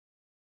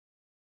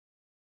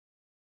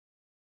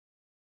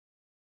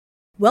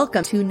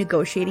Welcome to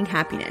Negotiating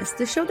Happiness,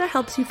 the show that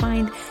helps you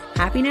find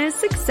happiness,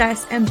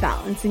 success, and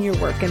balance in your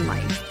work and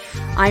life.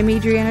 I'm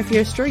Adriana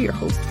Fiestra, your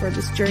host for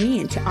this journey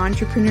into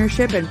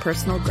entrepreneurship and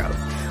personal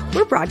growth.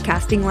 We're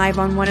broadcasting live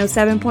on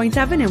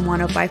 107.7 and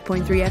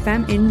 105.3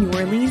 FM in New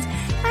Orleans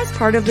as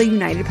part of the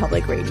United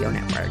Public Radio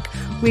Network.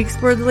 We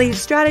explore the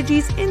latest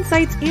strategies,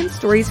 insights, and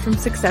stories from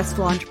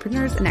successful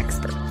entrepreneurs and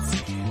experts.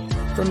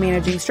 From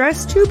managing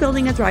stress to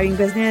building a thriving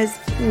business,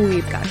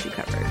 we've got you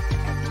covered.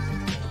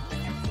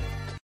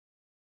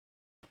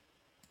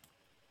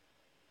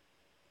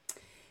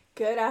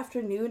 Good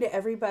afternoon to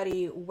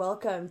everybody.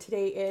 Welcome.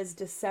 Today is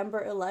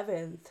December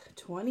 11th,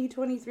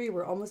 2023.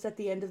 We're almost at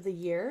the end of the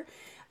year.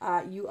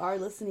 You are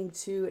listening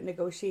to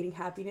Negotiating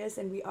Happiness,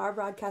 and we are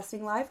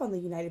broadcasting live on the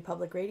United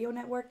Public Radio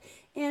Network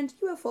and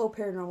UFO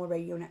Paranormal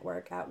Radio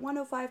Network at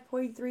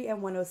 105.3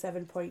 and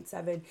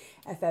 107.7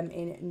 FM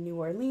in New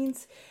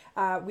Orleans.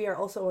 We are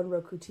also on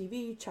Roku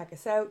TV. Check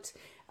us out.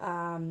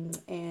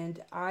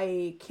 And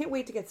I can't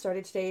wait to get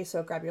started today.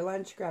 So grab your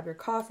lunch, grab your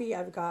coffee.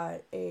 I've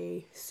got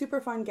a super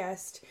fun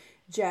guest,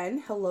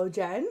 Jen. Hello,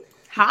 Jen.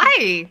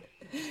 Hi.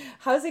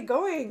 How's it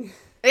going?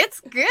 It's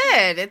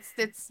good.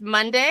 It's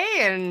Monday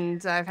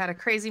and I've had a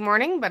crazy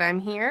morning, but I'm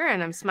here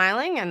and I'm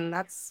smiling and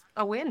that's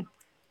a win.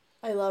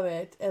 I love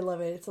it. I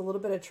love it. It's a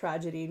little bit of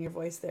tragedy in your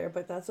voice there,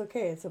 but that's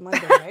okay. It's a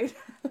Monday, right?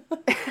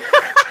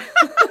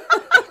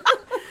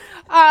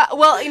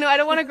 Well, I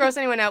don't want to gross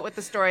anyone out with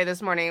the story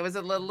this morning. It was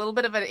a little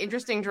bit of an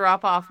interesting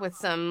drop off with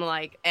some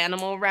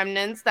animal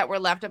remnants that were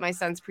left at my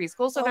son's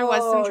preschool. So there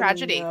was some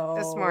tragedy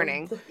this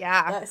morning.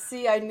 Yeah.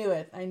 See, I knew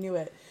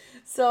it.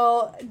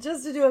 So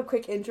just to do a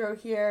quick intro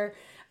here,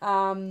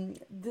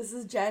 this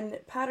is Jen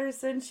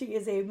Patterson. She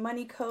is a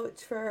money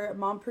coach for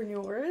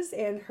mompreneurs,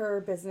 and her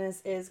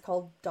business is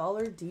called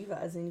Dollar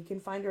Divas, and you can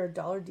find her at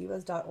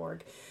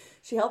dollardivas.org.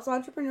 She helps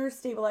entrepreneurs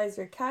stabilize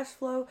their cash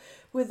flow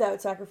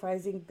without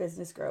sacrificing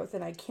business growth,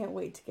 and I can't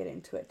wait to get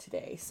into it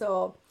today.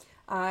 So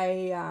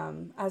I,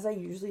 as I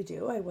usually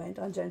do, I went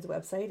on Jen's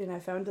website and I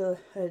found a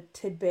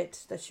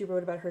tidbit that she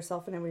wrote about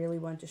herself, and I really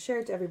wanted to share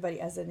it to everybody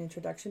as an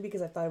introduction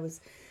because I thought it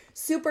was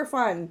super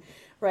fun,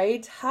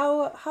 right?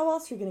 How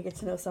else are you going to get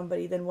to know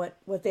somebody than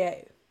what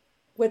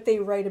they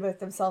write about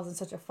themselves in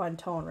such a fun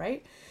tone,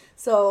 right?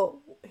 So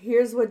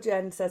here's what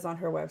Jen says on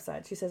her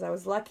website. She says, I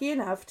was lucky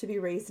enough to be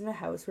raised in a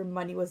house where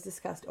money was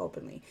discussed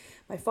openly.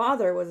 My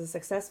father was a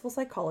successful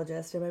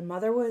psychologist and my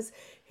mother was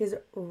his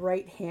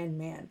right-hand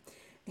man,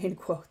 in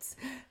quotes.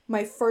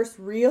 My first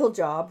real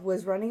job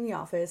was running the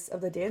office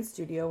of the dance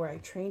studio where I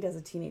trained as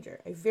a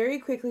teenager. I very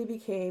quickly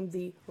became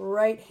the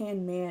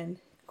right-hand man,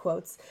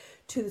 quotes,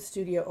 to the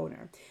studio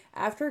owner.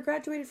 After I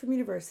graduated from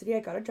university, I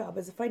got a job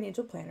as a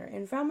financial planner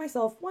and found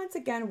myself once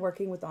again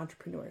working with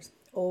entrepreneurs.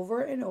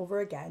 Over and over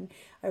again,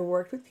 I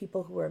worked with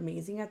people who were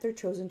amazing at their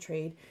chosen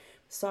trade,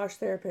 massage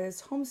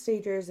therapists, home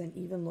stagers, and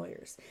even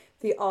lawyers.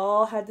 They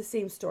all had the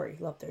same story,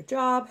 loved their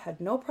job,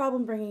 had no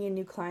problem bringing in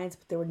new clients,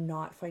 but they were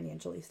not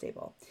financially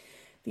stable.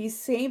 These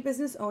same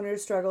business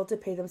owners struggled to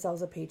pay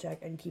themselves a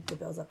paycheck and keep the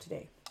bills up to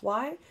date.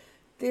 Why?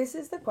 This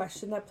is the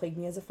question that plagued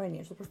me as a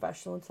financial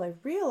professional until I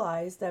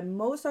realized that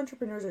most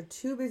entrepreneurs are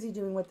too busy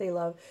doing what they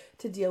love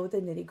to deal with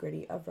the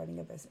nitty-gritty of running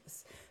a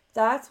business.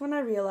 That's when I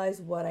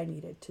realized what I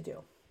needed to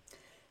do.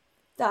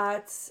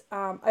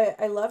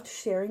 I loved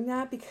sharing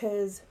that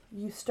because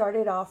you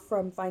started off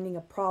from finding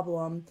a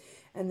problem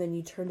and then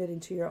you turned it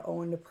into your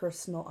own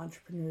personal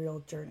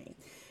entrepreneurial journey,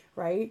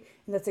 right?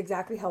 And that's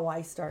exactly how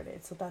I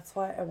started. So that's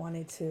why I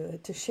wanted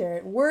to share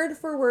it word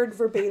for word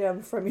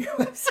verbatim from your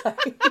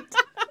website.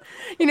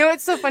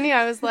 It's so funny.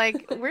 I was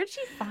like, where'd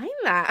she find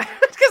that?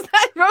 Because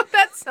I wrote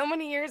that so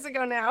many years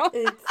ago now.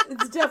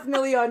 It's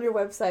definitely on your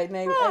website, and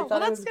I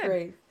thought it was good.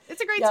 Great.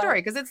 It's a great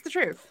story because it's the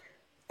truth.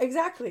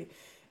 Exactly.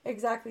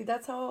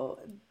 That's how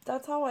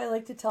I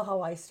like to tell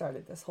how I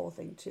started this whole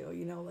thing too.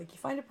 You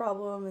find a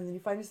problem and then you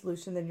find a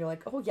solution, then you're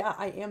like, oh yeah,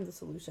 I am the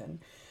solution,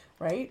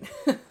 right?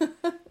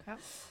 Yeah.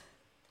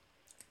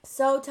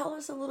 So tell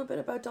us a little bit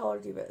about Dollar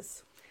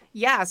Divas.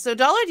 Yeah, so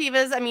Dollar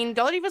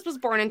Divas was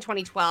born in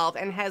 2012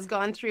 and has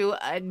gone through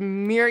a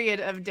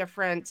myriad of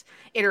different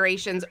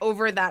iterations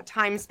over that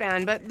time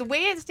span. But the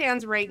way it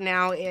stands right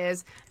now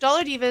is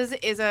Dollar Divas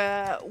is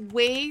a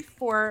way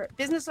for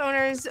business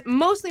owners,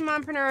 mostly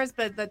mompreneurs,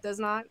 but that does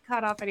not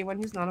cut off anyone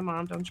who's not a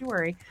mom, don't you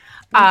worry.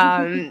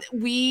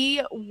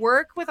 We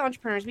work with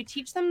entrepreneurs. We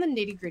teach them the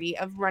nitty-gritty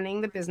of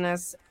running the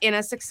business in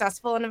a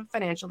successful and a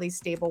financially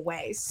stable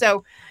way.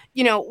 So,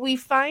 we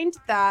find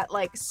that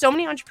so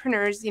many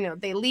entrepreneurs,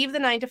 they leave the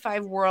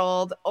 9-to-5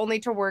 world only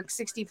to work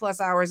 60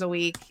 plus hours a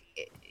week,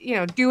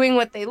 doing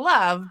what they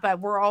love, but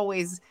we're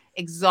always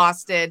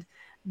exhausted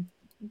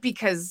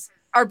because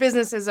our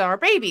businesses are our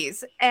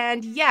babies.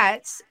 And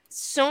yet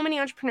so many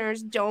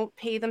entrepreneurs don't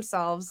pay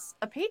themselves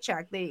a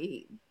paycheck.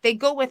 They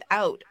go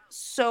without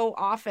so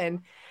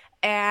often.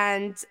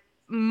 And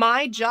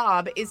my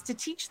job is to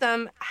teach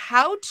them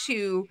how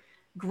to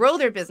grow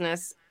their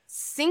business,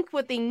 sink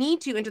what they need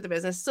to into the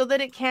business so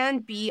that it can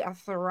be a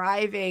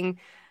thriving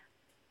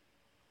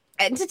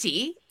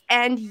entity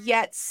and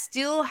yet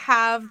still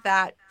have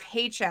that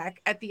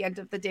paycheck at the end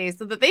of the day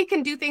so that they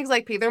can do things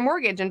like pay their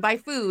mortgage and buy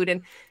food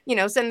and,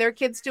 send their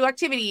kids to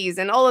activities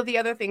and all of the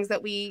other things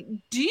that we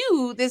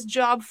do this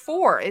job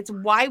for. It's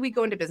why we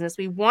go into business.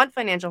 We want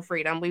financial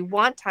freedom. We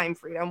want time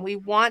freedom. We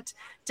want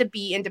to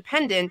be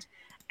independent.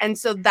 And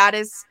so that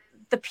is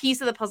the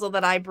piece of the puzzle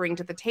that I bring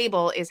to the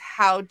table, is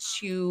how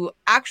to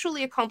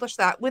actually accomplish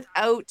that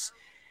without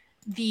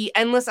the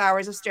endless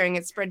hours of staring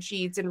at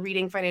spreadsheets and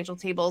reading financial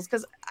tables.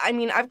 Because I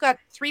mean, I've got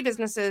 3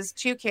 businesses,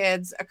 2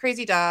 kids, a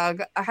crazy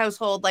dog, a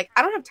household. Like,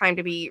 I don't have time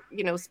to be,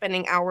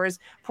 spending hours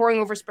poring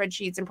over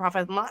spreadsheets and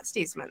profit and loss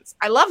statements.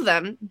 I love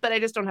them, but I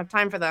just don't have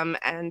time for them.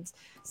 And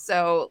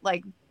so,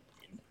 like,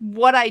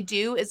 what I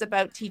do is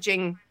about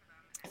teaching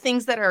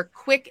things that are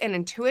quick and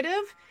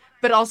intuitive,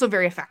 but also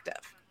very effective.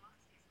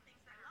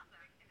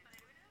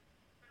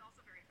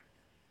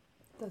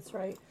 That's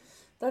right.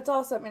 That's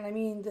awesome. And I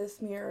mean,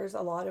 this mirrors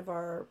a lot of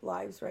our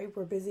lives, right?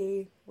 We're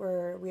busy,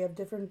 we have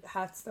different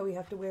hats that we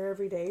have to wear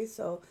every day.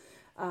 So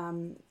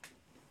um,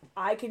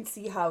 I can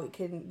see how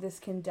this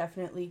can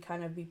definitely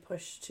kind of be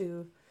pushed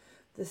to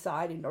the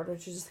side in order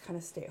to just kind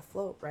of stay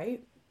afloat,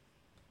 right?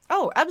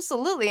 Oh,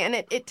 absolutely. And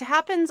it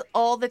happens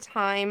all the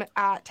time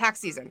at tax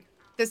season.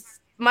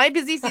 My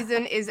busy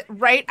season is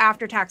right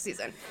after tax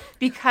season,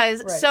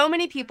 because Right. so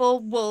many people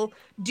will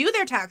do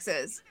their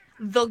taxes.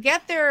 They'll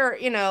get their,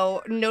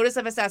 notice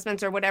of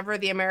assessments or whatever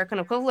the American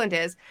equivalent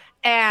is,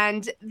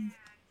 and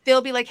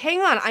they'll be like,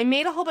 "Hang on, I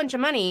made a whole bunch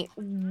of money.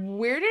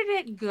 Where did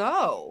it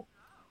go?"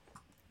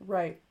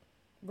 Right.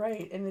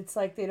 Right. And it's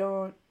like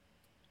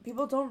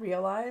people don't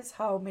realize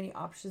how many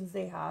options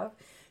they have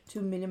to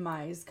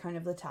minimize kind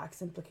of the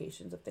tax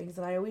implications of things.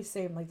 And I always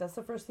say, like, that's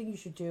the first thing you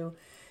should do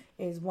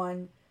is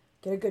one,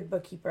 get a good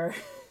bookkeeper,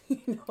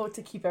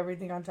 to keep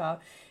everything on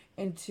top,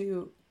 and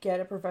to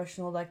get a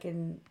professional that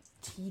can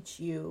teach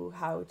you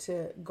how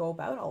to go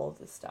about all of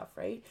this stuff,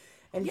 right?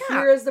 And Yeah.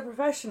 here is the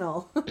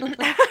professional.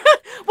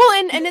 Well,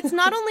 and it's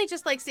not only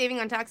just like saving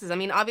on taxes. I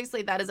mean,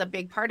 obviously that is a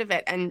big part of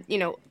it. And,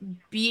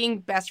 being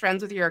best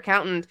friends with your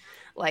accountant,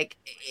 like,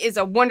 is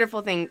a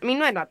wonderful thing. I mean,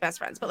 not best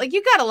friends, but like,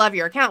 you got to love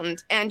your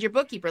accountant and your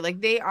bookkeeper.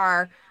 Like, they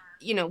are,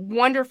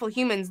 wonderful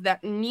humans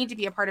that need to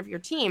be a part of your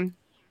team.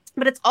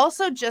 But it's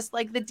also just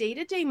like the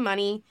day-to-day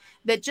money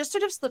that just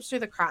sort of slips through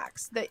the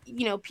cracks that,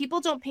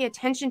 people don't pay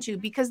attention to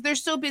because they're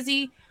so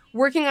busy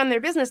working on their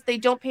business. They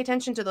don't pay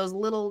attention to those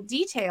little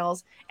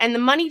details, and the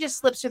money just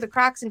slips through the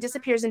cracks and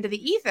disappears into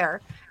the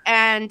ether.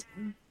 And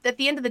at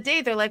the end of the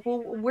day, they're like, well,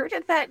 where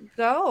did that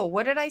go?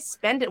 What did I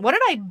spend it? What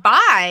did I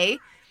buy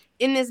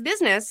in this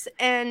business?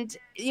 And,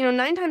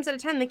 9 times out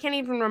of 10, they can't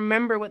even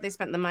remember what they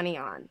spent the money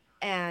on.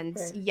 And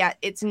Right. yet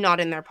it's not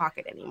in their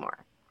pocket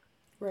anymore.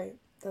 Right.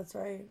 That's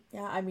right.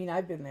 Yeah, I mean,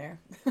 I've been there.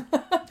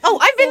 Oh,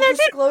 I've been Full there too.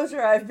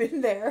 disclosure, I've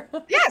been there.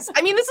 Yes,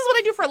 I mean, this is what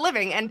I do for a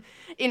living, and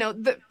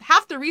the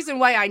half the reason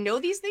why I know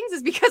these things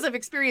is because I've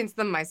experienced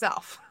them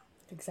myself.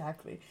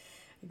 Exactly.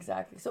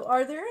 Exactly. So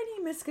are there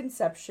any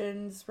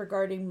misconceptions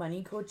regarding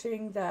money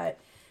coaching that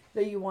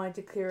you wanted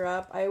to clear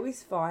up? I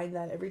always find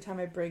that every time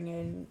I bring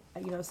in,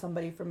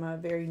 somebody from a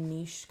very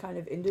niche kind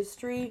of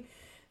industry,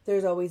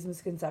 there's always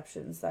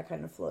misconceptions that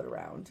kind of float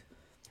around.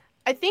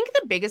 I think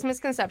the biggest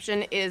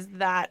misconception is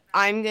that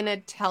I'm going to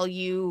tell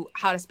you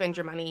how to spend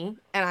your money,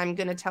 and I'm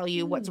going to tell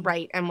you what's Hmm.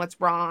 right and what's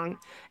wrong,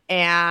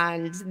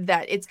 and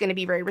that it's going to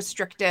be very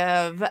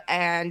restrictive,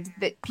 and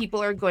that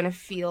people are going to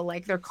feel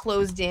like they're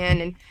closed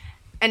in.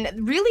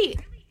 And really,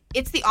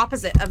 it's the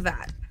opposite of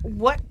that.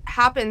 What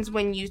happens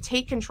when you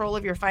take control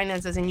of your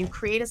finances and you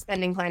create a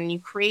spending plan and you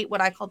create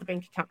what I call the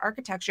bank account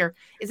architecture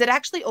is it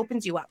actually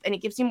opens you up and it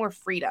gives you more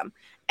freedom,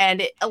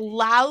 and it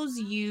allows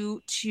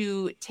you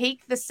to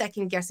take the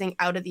second guessing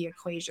out of the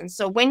equation.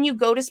 So when you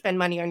go to spend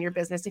money on your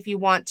business, if you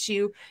want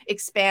to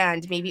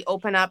expand, maybe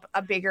open up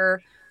a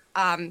bigger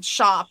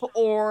shop,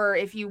 or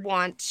if you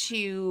want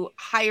to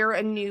hire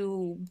a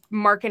new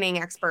marketing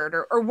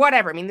expert, or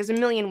whatever. I mean, there's a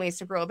million ways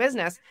to grow a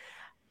business.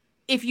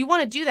 If you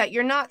want to do that,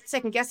 you're not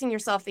second guessing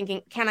yourself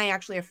thinking, can I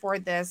actually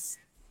afford this?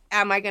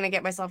 Am I going to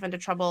get myself into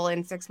trouble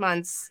in 6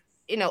 months?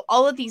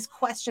 All of these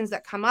questions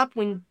that come up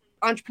when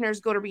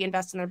entrepreneurs go to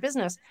reinvest in their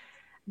business.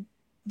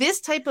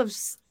 This type of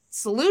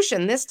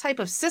solution, this type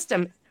of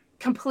system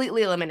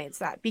completely eliminates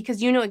that,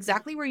 because you know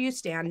exactly where you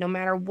stand no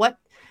matter what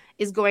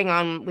is going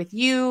on with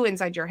you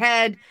inside your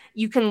head.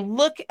 You can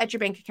look at your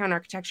bank account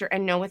architecture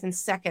and know within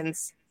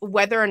seconds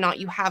whether or not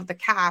you have the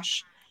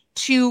cash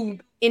to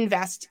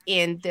invest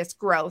in this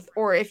growth,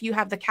 or if you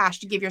have the cash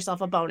to give yourself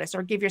a bonus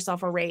or give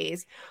yourself a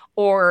raise,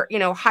 or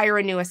hire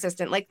a new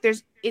assistant. Like,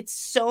 it's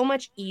so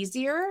much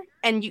easier,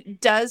 and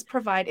it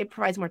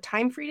provides more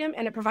time freedom,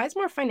 and it provides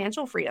more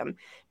financial freedom,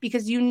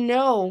 because you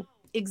know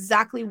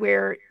exactly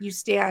where you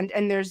stand,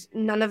 and there's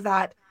none of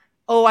that,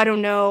 oh, I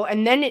don't know.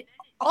 And then it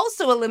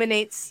also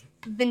eliminates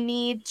the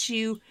need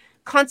to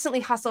constantly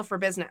hustle for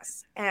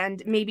business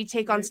and maybe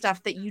take on Right.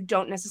 stuff that you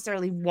don't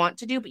necessarily want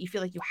to do, but you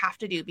feel like you have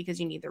to do because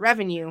you need the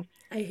revenue.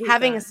 I hate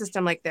Having a that.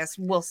 system like this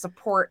will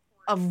support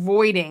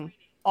avoiding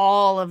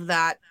all of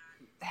that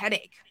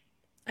headache.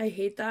 I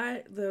hate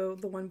that the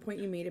one point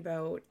you made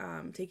about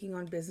taking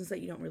on business that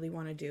you don't really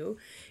want to do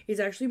is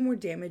actually more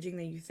damaging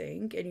than you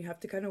think, and you have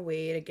to kind of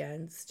weigh it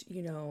against,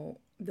 you know,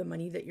 the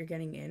money that you're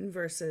getting in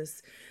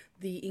versus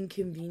the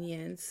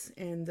inconvenience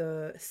and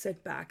the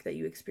setback that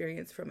you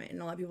experience from it.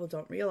 And a lot of people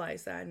don't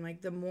realize that. And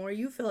like the more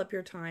you fill up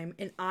your time,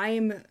 and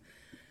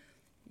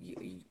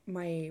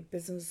my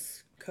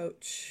business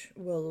coach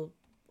will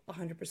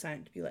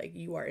 100% be like,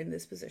 you are in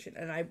this position,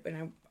 and I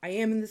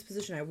am in this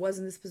position. I was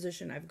in this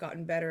position. I've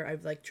gotten better.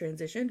 I've like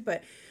transitioned,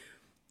 but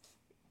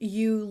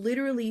you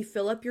literally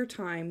fill up your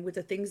time with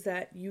the things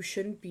that you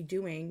shouldn't be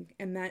doing,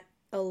 and that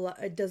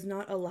it does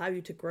not allow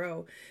you to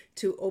grow,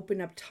 to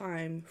open up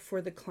time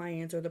for the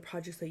clients or the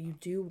projects that you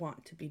do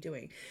want to be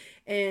doing.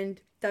 And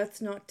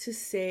that's not to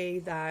say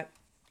that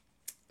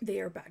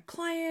they are bad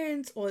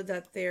clients or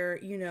that they're,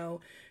 you know,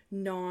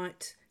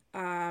 not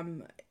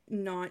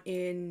not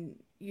in,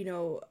 you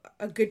know,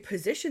 a good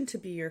position to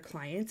be your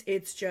clients.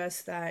 It's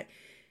just that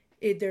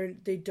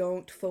they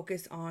don't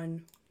focus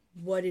on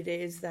what it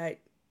is that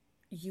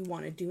you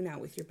want to do now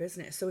with your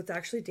business. So it's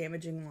actually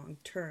damaging long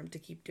term to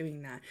keep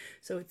doing that.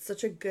 So it's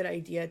such a good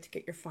idea to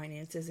get your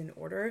finances in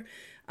order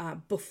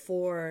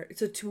before,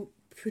 so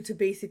to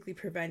basically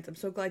prevent. I'm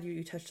so glad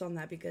you touched on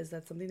that, because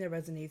that's something that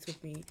resonates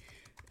with me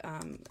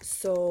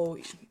so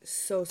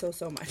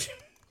much.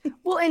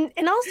 Well,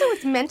 and also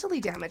it's mentally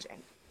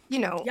damaging. You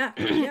know, Yeah,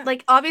 yeah,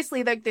 like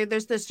obviously like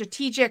there's the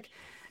strategic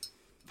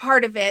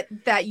part of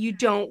it that you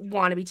don't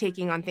want to be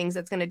taking on things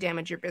that's going to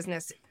damage your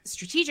business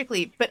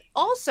strategically, but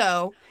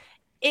also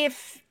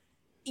if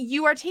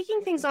you are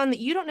taking things on that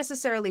you don't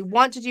necessarily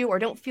want to do or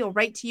don't feel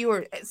right to you,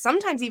 or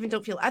sometimes even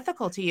don't feel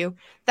ethical to you,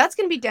 that's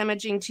going to be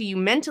damaging to you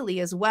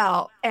mentally as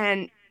well.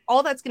 And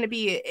all that's going to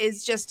be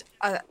is just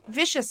a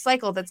vicious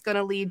cycle that's going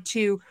to lead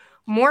to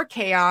more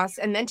chaos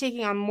and then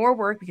taking on more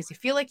work because you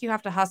feel like you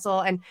have to hustle,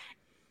 and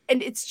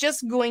it's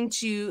just going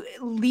to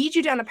lead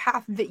you down a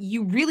path that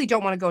you really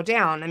don't want to go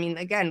down. I mean,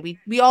 again,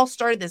 we all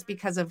started this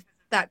because of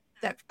that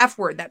F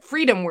word, that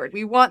freedom word.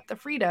 We want the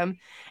freedom,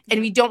 and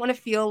yeah. we don't want to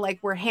feel like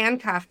we're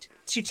handcuffed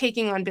to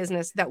taking on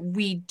business that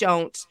we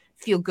don't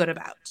feel good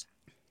about.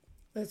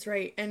 That's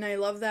right. And I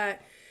love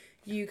that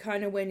you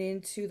kind of went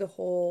into the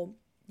whole,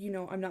 you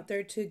know, I'm not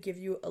there to give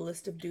you a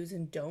list of do's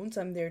and don'ts.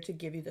 I'm there to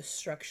give you the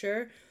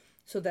structure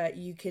so that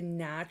you can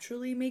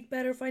naturally make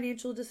better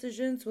financial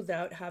decisions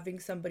without having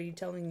somebody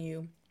telling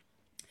you,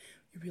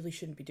 you really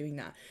shouldn't be doing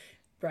that.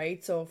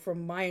 Right? So,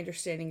 from my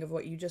understanding of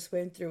what you just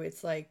went through,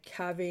 it's like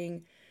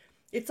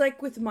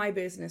with my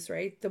business,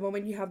 right? The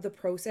moment you have the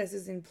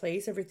processes in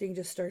place, everything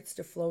just starts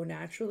to flow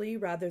naturally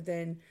rather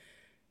than,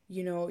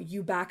 you know,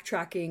 you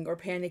backtracking or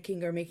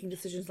panicking or making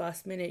decisions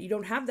last minute. You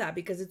don't have that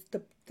because it's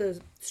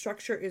the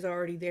structure is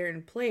already there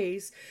in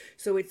place.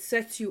 So it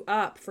sets you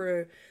up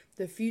for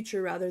the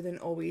future rather than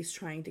always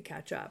trying to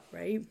catch up,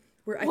 right?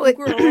 I Well, think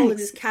we're all in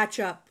this catch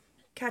up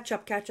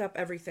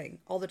everything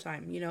all the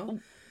time, you know?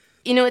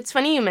 you know, it's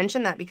funny you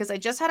mentioned that because I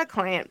just had a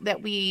client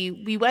that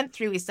we went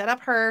through. We set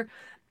up her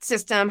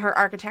system, her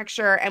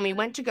architecture, and we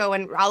went to go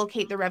and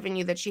allocate the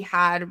revenue that she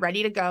had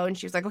ready to go. And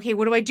she was like, "Okay,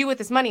 what do I do with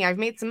this money? I've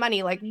made some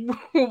money. Like,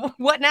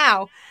 what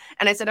now?"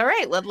 And I said, "All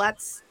right,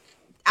 let's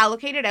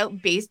allocate it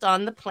out based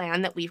on the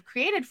plan that we've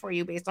created for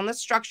you, based on the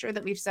structure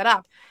that we've set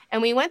up."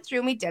 And we went through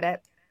and we did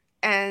it.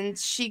 And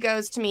she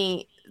goes to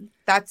me,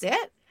 "That's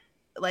it?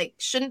 Like,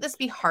 shouldn't this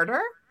be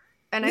harder?"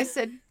 And I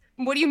said,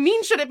 "What do you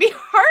mean, should it be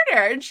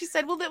harder?" And she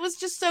said, "Well, it was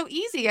just so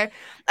easy.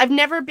 I've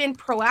never been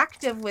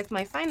proactive with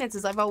my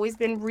finances. I've always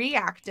been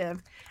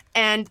reactive.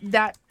 And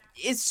that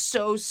is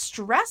so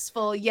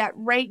stressful. Yet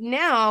right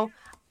now,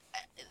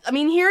 I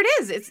mean, here it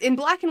is. It's in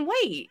black and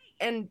white.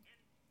 And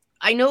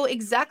I know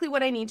exactly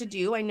what I need to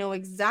do. I know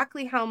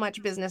exactly how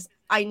much business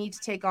I need to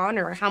take on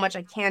or how much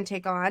I can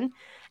take on.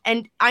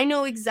 And I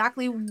know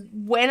exactly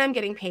when I'm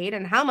getting paid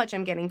and how much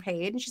I'm getting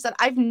paid." And she said,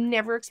 "I've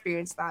never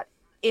experienced that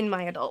in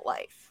my adult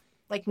life,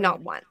 like Right.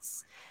 not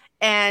once."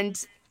 And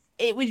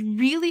it was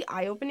really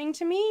eye opening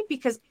to me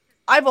because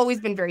I've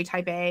always been very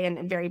type A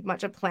and very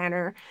much a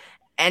planner.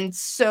 And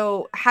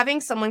so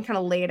having someone kind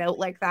of lay it out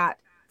like that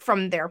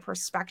from their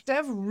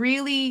perspective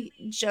really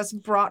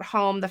just brought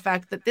home the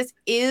fact that this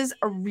is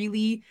a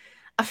really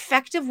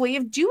effective way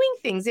of doing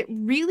things. It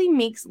really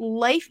makes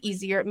life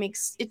easier.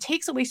 It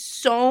takes away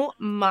so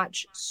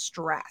much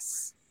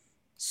stress.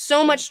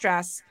 So Yeah. much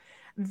stress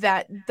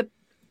that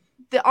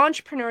the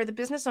entrepreneur, the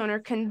business owner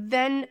can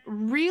then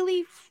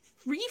really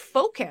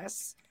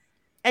refocus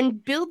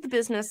and build the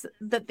business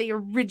that they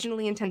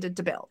originally intended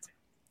to build.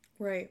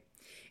 Right.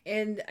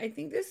 And I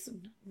think this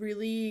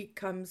really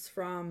comes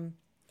from,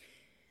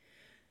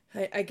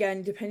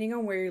 again, depending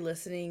on where you're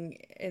listening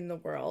in the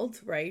world,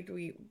 right?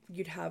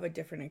 You'd have a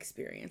different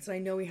experience. And I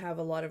know we have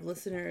a lot of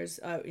listeners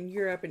in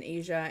Europe and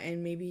Asia,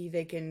 and maybe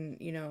they can,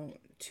 you know,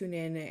 tune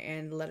in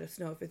and let us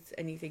know if it's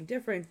anything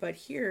different. But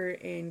here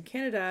in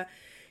Canada,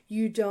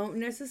 you don't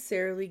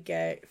necessarily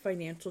get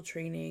financial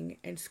training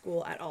in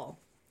school at all,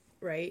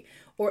 right?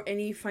 Or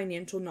any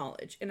financial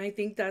knowledge. And I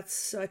think that's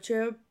such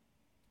a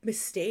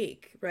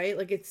mistake, right?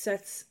 Like it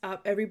sets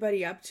up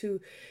everybody up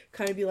to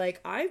kind of be like,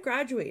 I've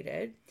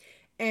graduated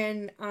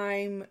and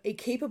I'm a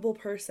capable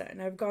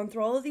person. I've gone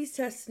through all of these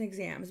tests and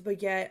exams,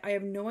 but yet I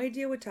have no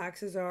idea what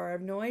taxes are. I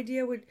have no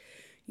idea what,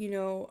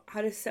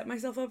 how to set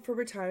myself up for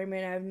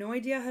retirement. I have no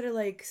idea how to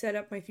like set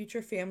up my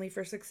future family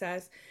for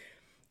success.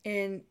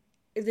 And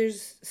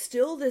there's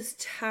still this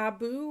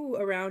taboo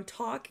around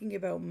talking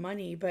about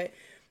money, but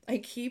I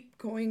keep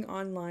going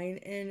online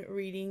and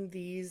reading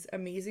these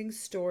amazing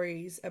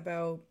stories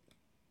about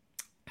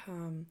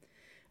um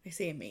I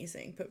say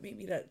amazing, but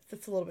maybe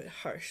that's a little bit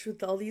harsh,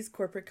 with all these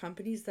corporate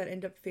companies that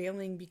end up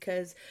failing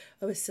because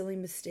of a silly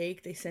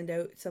mistake. They send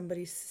out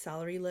somebody's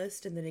salary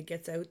list and then it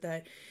gets out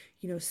that,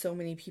 so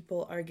many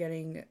people are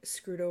getting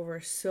screwed over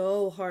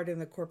so hard in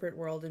the corporate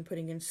world and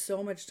putting in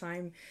so much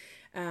time,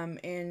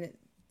 and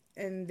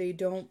they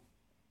don't.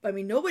 I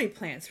mean, nobody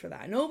plans for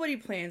that. Nobody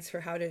plans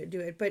for how to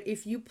do it. But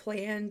if you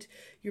planned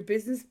your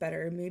business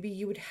better, maybe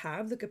you would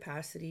have the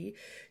capacity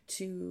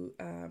to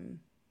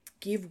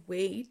give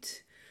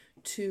weight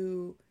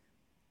to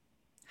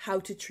how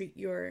to treat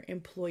your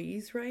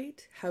employees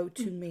right, how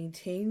to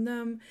maintain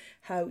them,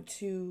 how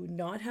to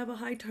not have a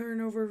high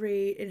turnover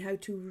rate, and how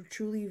to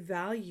truly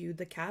value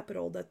the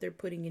capital that they're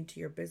putting into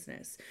your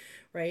business,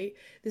 right?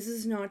 This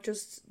is not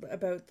just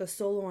about the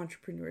solo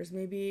entrepreneurs.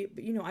 Maybe,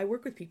 I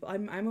work with people.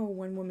 I'm a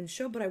one woman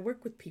show, but I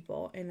work with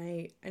people and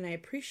I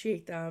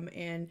appreciate them,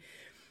 and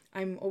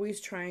I'm always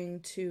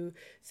trying to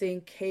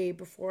think, hey,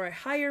 before I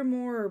hire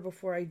more or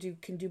before I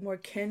can do more,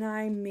 can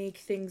I make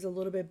things a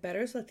little bit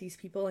better so that these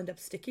people end up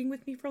sticking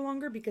with me for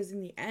longer? Because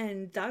in the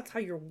end, that's how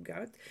you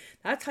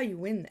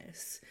win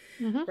this,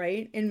 Mm-hmm.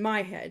 right? In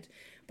my head.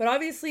 But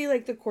obviously,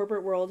 like the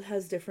corporate world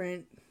has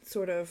different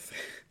sort of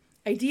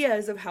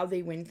ideas of how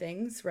they win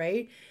things,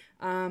 right?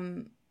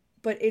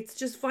 But it's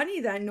just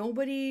funny that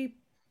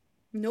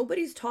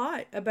nobody's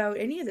taught about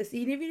any of this.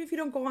 Even if you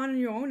don't go on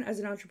your own as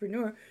an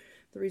entrepreneur,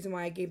 the reason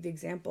why I gave the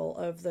example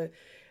of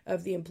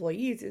the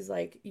employees is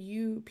like,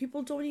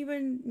 people don't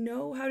even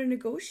know how to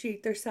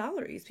negotiate their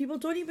salaries. People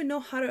don't even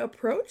know how to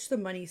approach the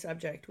money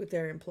subject with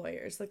their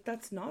employers. Like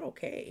that's not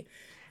okay,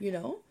 you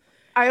know?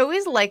 I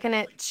always liken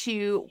it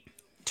to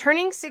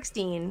turning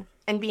 16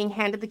 and being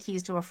handed the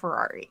keys to a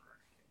Ferrari,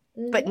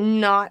 but Mm-hmm.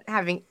 not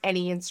having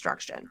any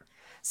instruction.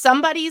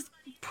 Somebody's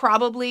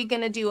probably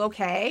going to do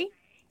okay.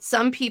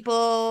 Some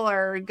people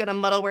are going to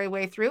muddle their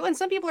way through, and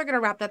some people are going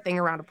to wrap that thing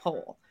around a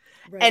pole.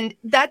 Right. And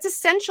that's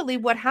essentially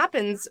what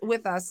happens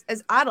with us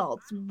as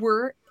adults.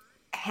 We're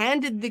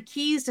handed the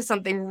keys to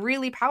something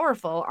really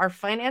powerful, our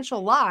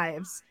financial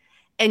lives,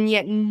 and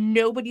yet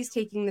nobody's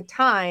taking the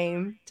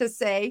time to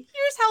say,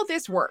 here's how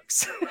this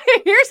works.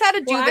 Here's how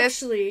to Well, do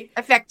this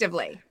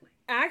effectively.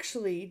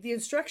 actually, the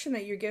instruction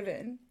that you're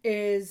given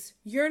is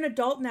you're an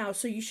adult now,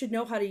 so you should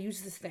know how to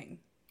use this thing.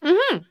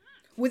 Mm-hmm.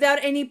 Without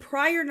any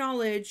prior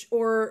knowledge,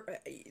 or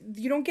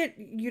you don't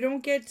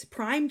get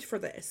primed for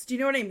this. Do you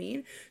know what I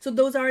mean? So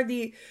those are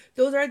the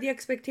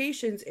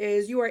expectations.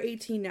 Is you are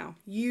 18 now,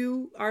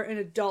 you are an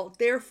adult,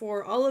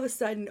 therefore all of a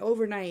sudden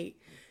overnight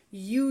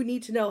you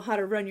need to know how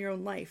to run your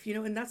own life,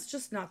 and that's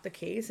just not the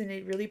case, and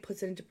it really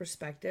puts it into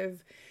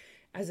perspective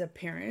as a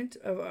parent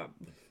of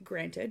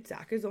granted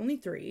Zach is only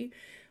 3,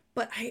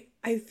 but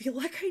I feel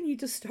like I need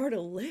to start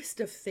a list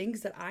of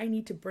things that I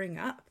need to bring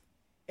up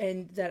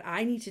and that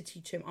I need to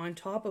teach him on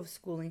top of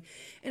schooling.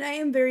 And I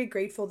am very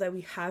grateful that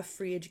we have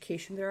free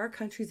education. There are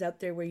countries out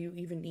there where you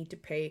even need to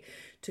pay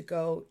to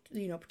go,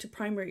 to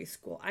primary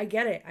school. I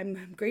get it.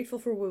 I'm grateful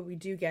for what we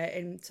do get.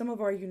 And some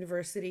of our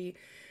university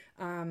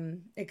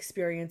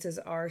experiences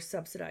are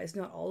subsidized.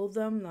 Not all of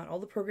them, not all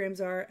the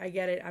programs are. I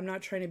get it. I'm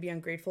not trying to be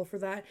ungrateful for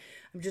that.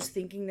 I'm just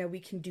thinking that we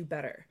can do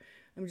better.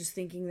 I'm just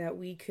thinking that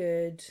we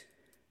could,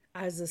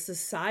 as a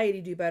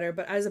society, do better.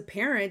 But as a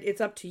parent,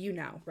 it's up to you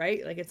now,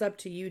 right? Like it's up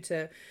to you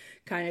to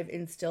kind of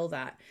instill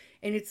that.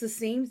 And it's the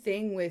same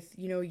thing with,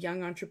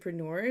 young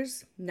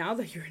entrepreneurs. Now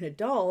that you're an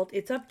adult,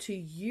 it's up to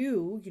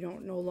you. You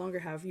don't no longer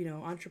have,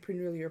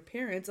 entrepreneurial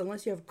parents,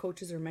 unless you have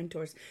coaches or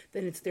mentors,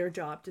 then it's their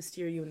job to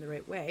steer you in the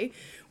right way,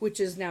 which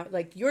is now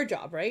like your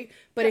job, right?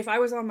 But if I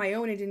was on my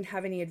own and didn't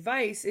have any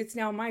advice, it's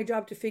now my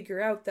job to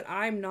figure out that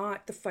I'm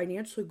not the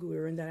financial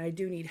guru and that I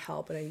do need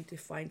help, and I need to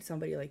find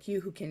somebody like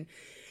you who can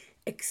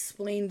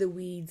explain the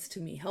weeds to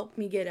me, help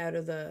me get out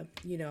of the,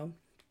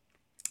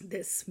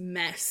 this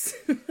mess.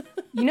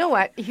 You know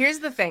what? Here's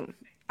the thing.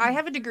 I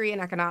have a degree in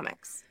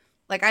economics.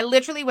 Like, I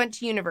literally went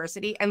to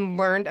university and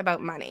learned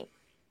about money.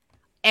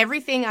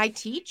 Everything I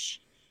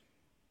teach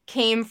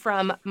came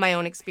from my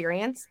own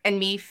experience and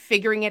me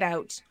figuring it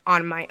out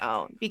on my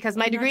own. Because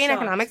my I'm not degree in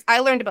economics, shocked. I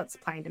learned about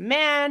supply and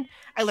demand,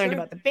 I learned Sure.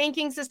 about the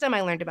banking system,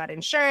 I learned about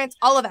insurance,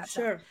 all of that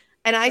stuff. Sure.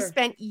 And I Sure.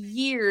 spent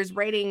years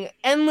writing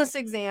endless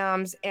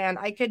exams, and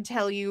I could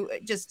tell you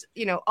just,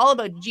 all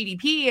about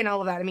GDP and all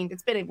of that. I mean,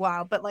 it's been a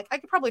while, but like I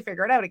could probably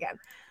figure it out again.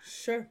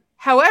 Sure.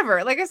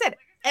 However, like I said,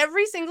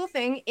 every single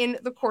thing in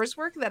the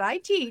coursework that I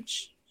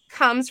teach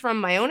comes from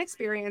my own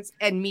experience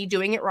and me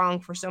doing it wrong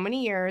for so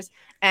many years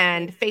Right.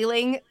 and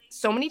failing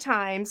so many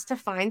times to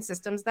find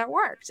systems that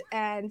worked.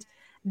 And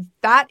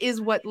that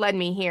is what led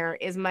me here,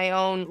 is my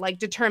own like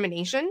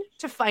determination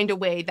to find a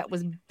way that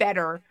was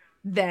better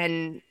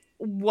than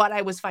what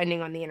I was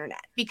finding on the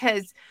internet.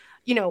 Because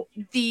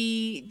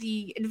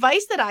the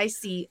advice that I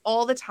see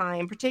all the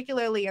time,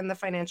 particularly in the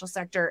financial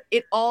sector,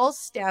 it all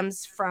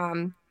stems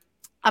from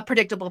a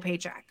predictable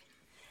paycheck.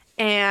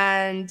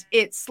 And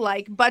it's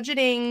like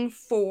budgeting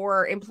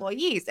for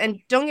employees. And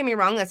don't get me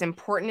wrong, that's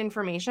important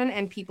information,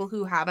 and people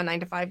who have a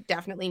 9 to 5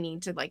 definitely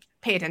need to like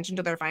pay attention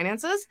to their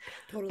finances.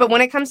 But Totally.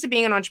 when it comes to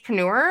being an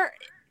entrepreneur,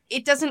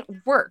 it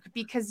doesn't work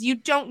because you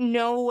don't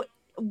know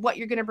what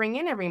you're going to bring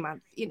in every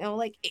month.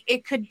 Like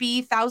it could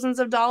be thousands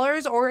of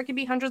dollars, or it could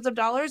be hundreds of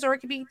dollars, or it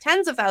could be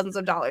tens of thousands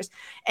of dollars.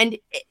 And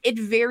it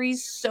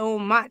varies so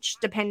much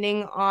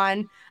depending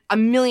on a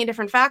million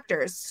different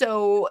factors.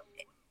 So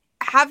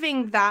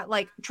having that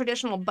like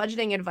traditional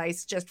budgeting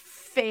advice just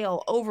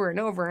fail over and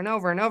over and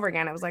over and over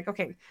again, I was like,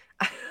 okay,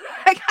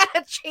 I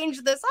gotta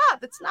change this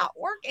up. It's not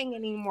working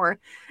anymore.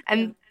 Yeah.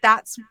 And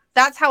that's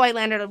how I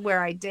landed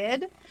where I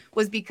did,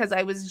 was because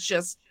I was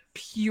just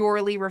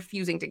purely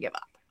refusing to give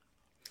up.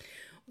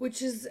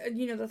 Which is,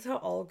 that's how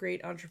all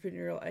great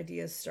entrepreneurial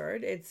ideas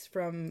start. It's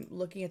from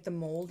looking at the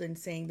mold and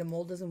saying, the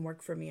mold doesn't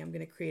work for me. I'm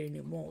going to create a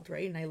new mold,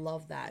 right? And I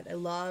love that. I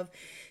love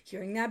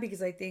hearing that,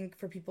 because I think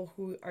for people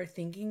who are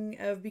thinking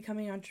of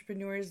becoming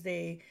entrepreneurs,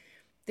 they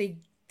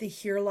they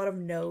hear a lot of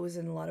no's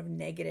and a lot of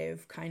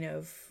negative kind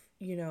of,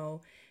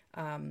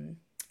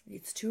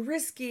 it's too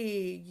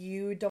risky.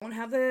 You don't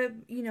have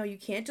you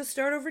can't just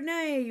start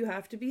overnight. You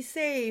have to be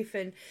safe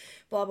and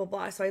blah, blah,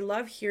 blah. So I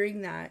love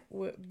hearing that,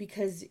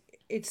 because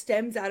it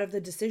stems out of the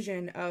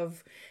decision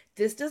of,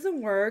 this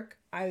doesn't work.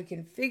 I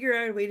can figure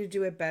out a way to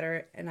do it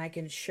better, and I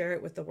can share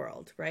it with the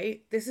world,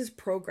 right? This is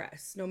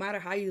progress. No matter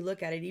how you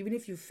look at it, even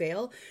if you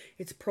fail,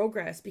 it's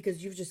progress,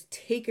 because you've just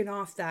taken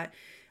off that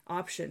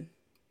option.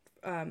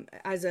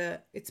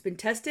 It's been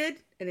tested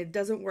and it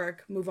doesn't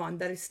work, move on.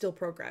 That is still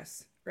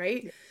progress,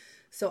 right? Yeah.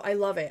 So I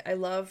love it. I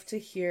love to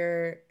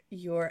hear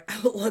your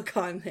outlook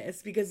on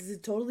this, because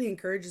it totally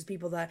encourages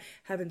people that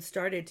haven't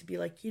started to be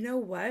like, you know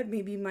what?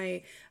 Maybe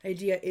my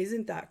idea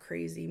isn't that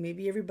crazy.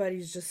 Maybe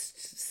everybody's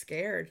just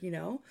scared.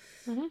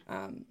 Mm-hmm.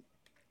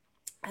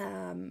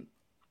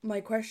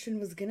 My question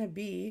was going to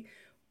be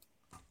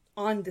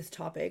on this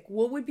topic.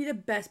 What would be the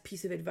best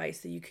piece of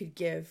advice that you could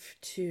give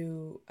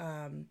to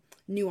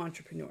new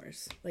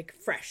entrepreneurs, like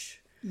fresh?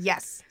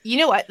 Yes. You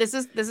know what? This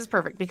is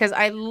perfect, because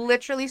I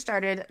literally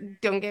started,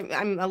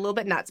 I'm a little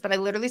bit nuts, but I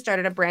literally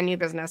started a brand new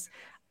business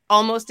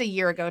almost a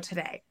year ago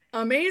today.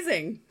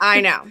 Amazing. I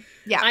know.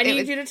 Yeah. I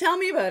need you to tell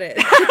me about it.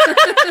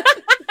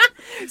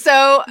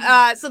 So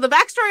the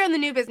backstory on the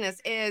new business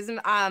is,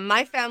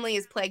 my family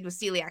is plagued with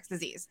celiac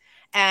disease.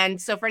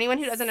 And so for anyone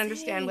who doesn't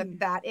understand what Same.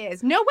 that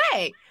is, no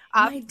way.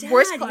 My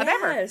Worst dad, club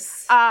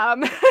yes.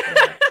 ever.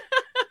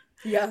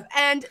 Yeah.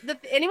 And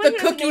anyone The who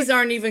doesn't know cookies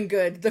aren't even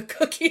good. The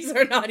cookies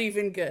are not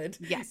even good.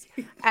 Yes.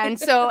 And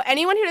so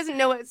anyone who doesn't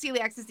know what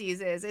celiac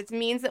disease is, it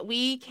means that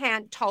we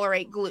can't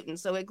tolerate gluten.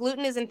 So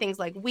gluten is in things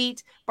like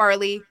wheat,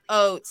 barley,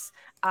 oats.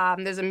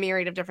 There's a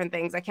myriad of different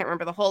things. I can't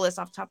remember the whole list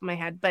off the top of my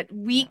head, but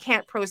we Yeah.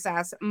 can't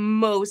process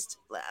most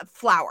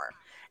flour.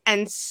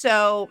 And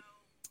so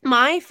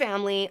my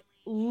family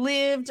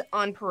lived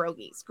on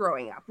pierogies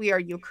growing up. We are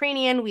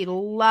Ukrainian. We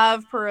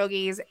love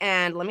pierogies.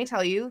 And let me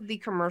tell you, the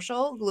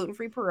commercial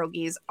gluten-free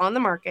pierogies on the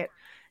market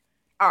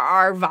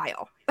are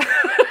vile.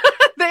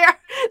 they are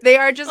they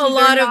are just, a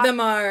lot of not, them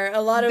are. they're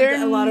A lot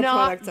of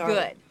not products are.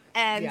 good.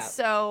 And Yeah.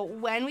 so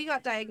when we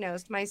got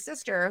diagnosed, my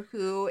sister,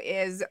 who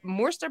is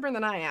more stubborn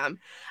than I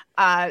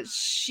am,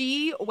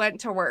 she went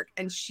to work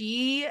and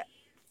she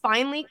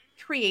finally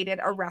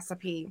created a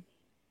recipe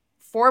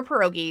for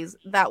pierogies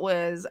that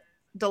was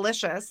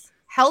delicious,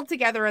 held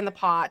together in the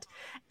pot,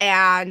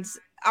 and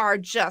are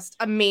just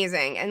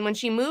amazing. And when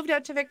she moved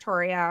out to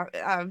Victoria,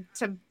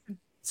 to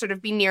sort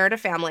of be nearer to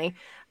family,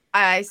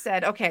 I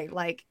said, okay,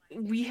 like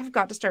we have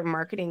got to start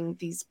marketing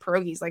these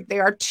pierogies. Like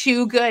they are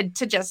too good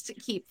to just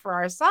keep for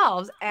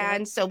ourselves.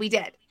 And Yep. so we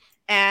did.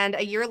 And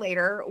a year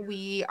later,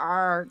 we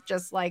are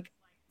just like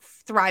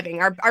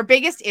thriving. Our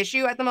biggest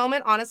issue at the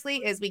moment,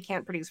 honestly, is we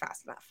can't produce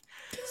fast enough.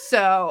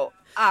 So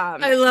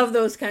I love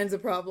those kinds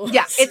of problems.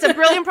 yeah, it's a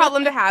brilliant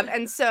problem to have.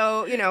 And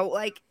so,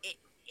 like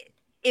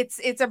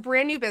it's a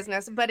brand new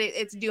business, but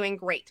it's doing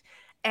great.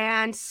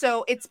 And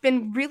so it's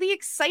been really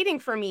exciting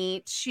for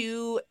me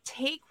to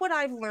take what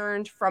I've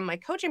learned from my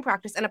coaching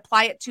practice and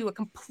apply it to a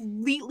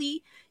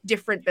completely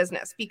different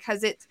business,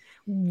 because it's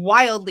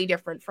wildly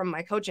different from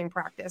my coaching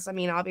practice. I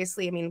mean,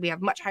 obviously, we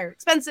have much higher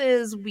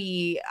expenses.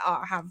 We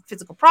have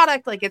physical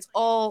product. Like it's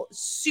all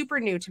super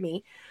new to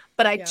me.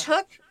 But I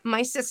took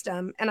my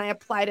system and I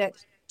applied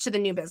it to the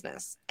new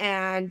business,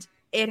 and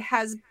it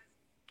has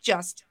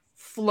just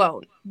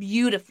flown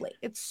beautifully.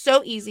 It's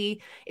so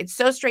easy, it's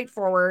so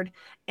straightforward,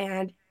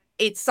 and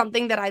it's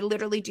something that I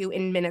literally do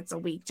in minutes a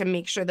week to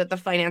make sure that the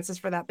finances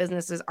for that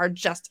businesses are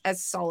just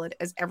as solid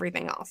as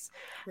everything else.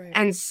 Right.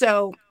 And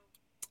so,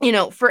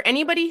 for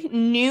anybody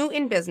new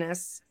in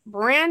business,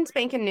 brand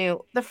spanking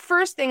new, the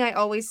first thing I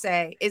always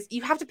say is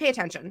you have to pay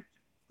attention.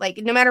 Like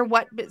no matter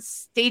what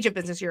stage of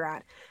business you're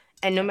at,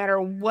 and no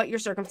matter what your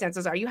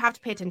circumstances are, you have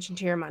to pay attention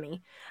to your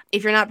money.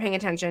 If you're not paying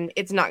attention,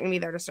 it's not going to be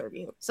there to serve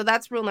you. So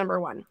that's rule number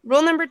one.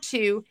 Rule number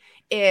two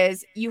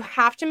is you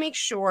have to make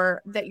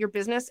sure that your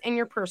business and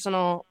your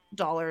personal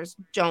dollars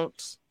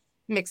don't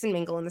mix and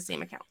mingle in the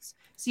same accounts.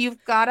 So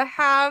you've got to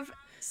have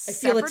I feel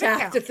separate attacked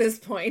accounts. at this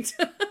point.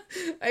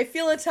 I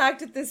feel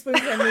attacked at this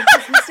point. I make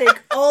this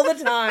mistake all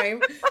the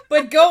time.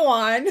 But go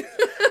on.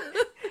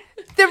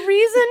 The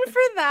reason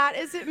for that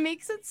is it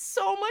makes it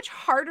so much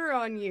harder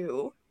on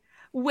you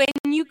when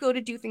you go to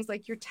do things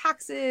like your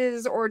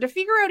taxes or to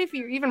figure out if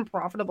you're even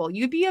profitable.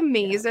 You'd be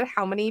amazed at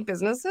how many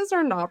businesses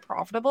are not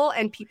profitable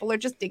and people are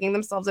just digging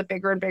themselves a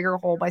bigger and bigger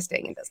hole by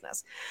staying in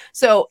business.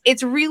 So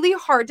it's really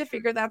hard to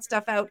figure that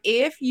stuff out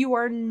if you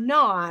are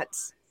not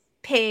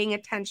paying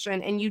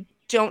attention and you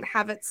don't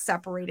have it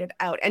separated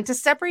out. And to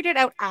separate it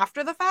out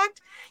after the fact,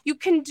 you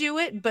can do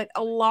it, but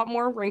a lot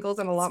more wrinkles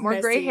and a lot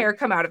more gray hair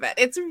come out of it.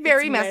 It's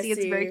very messy.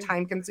 It's very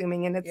time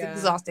consuming and it's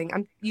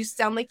exhausting. You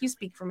sound like you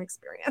speak from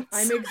experience.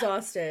 I'm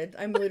exhausted.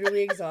 I'm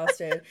literally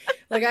exhausted.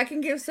 Like I can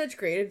give such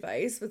great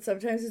advice, but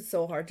sometimes it's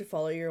so hard to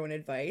follow your own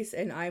advice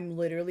and I'm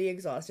literally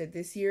exhausted.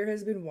 This year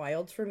has been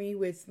wild for me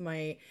with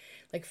my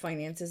like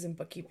finances and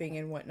bookkeeping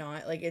and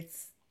whatnot. Like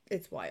it's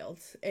wild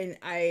and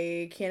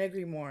I can't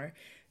agree more.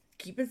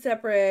 Keep it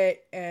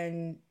separate.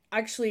 And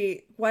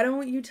actually, why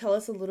don't you tell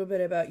us a little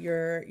bit about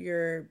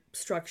your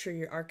structure,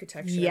 your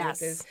architecture?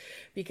 Yes.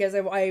 Because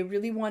I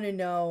really want to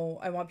know.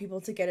 I want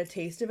people to get a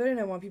taste of it, and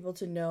I want people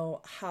to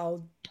know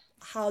how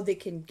they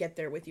can get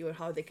there with you and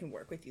how they can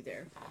work with you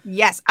there.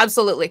 Yes,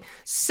 absolutely.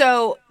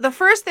 So the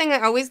first thing I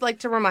always like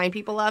to remind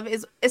people of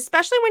is,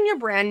 especially when you're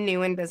brand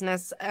new in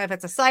business, if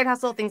it's a side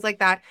hustle, things like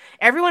that,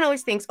 everyone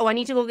always thinks, oh, I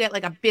need to go get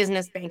like a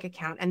business bank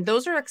account. And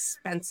those are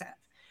expensive.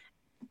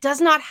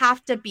 Does not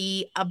have to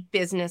be a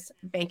business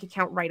bank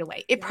account right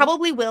away. It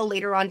probably will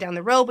later on down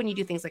the road when you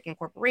do things like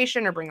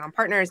incorporation or bring on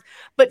partners.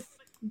 But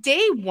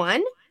day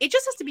one, it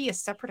just has to be a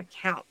separate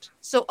account.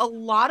 So a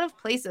lot of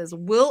places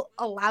will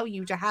allow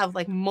you to have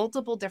like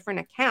multiple different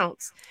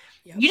accounts.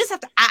 You just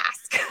have to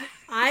ask.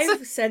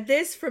 I've said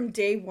this from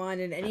day one,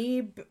 and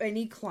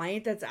any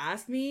client that's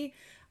asked me,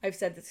 I've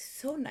said this.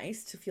 It's so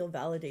nice to feel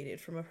validated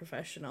from a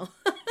professional.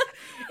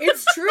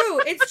 It's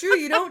true. It's true.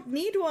 You don't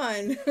need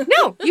one.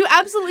 No, you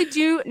absolutely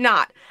do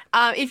not.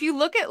 If you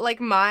look at like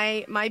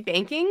my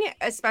banking,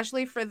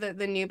 especially for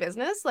the new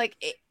business, like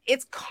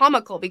it's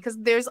comical because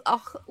there's a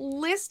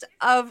list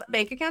of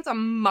bank accounts a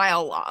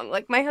mile long.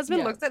 Like my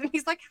husband looks at it and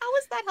he's like, how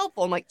is that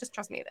helpful? I'm like, just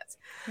trust me, it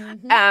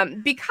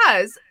is.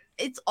 Because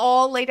it's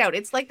all laid out.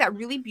 It's like that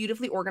really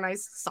beautifully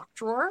organized sock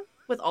drawer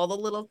with all the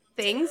little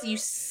things. You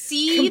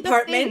see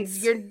the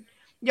things.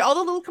 You're all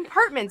the little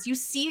compartments. You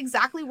see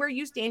exactly where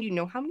you stand. You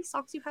know how many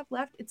socks you have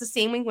left. It's the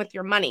same thing with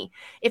your money.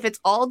 If it's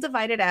all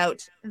divided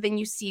out, then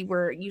you see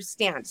where you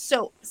stand.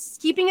 So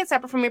keeping it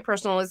separate from your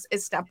personal is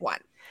step one.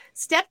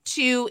 Step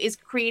two is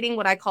creating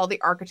what I call the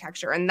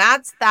architecture. And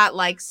that's that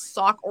like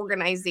sock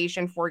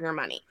organization for your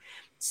money.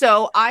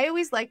 So I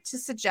always like to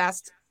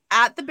suggest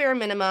at the bare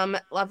minimum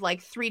of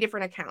like 3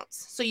 different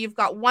accounts. So you've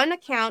got one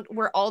account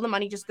where all the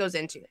money just goes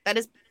into. That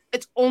is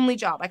its only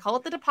job. I call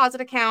it the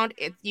deposit account.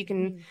 You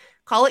can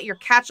call it your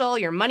catch-all,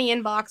 your money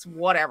inbox,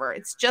 whatever.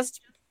 It's just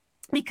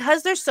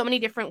because there's so many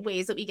different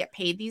ways that we get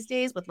paid these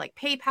days with like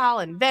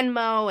PayPal and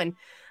Venmo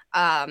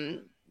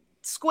and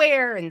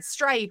Square and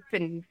Stripe,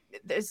 and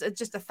there's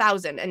just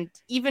 1,000. And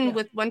even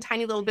with one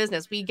tiny little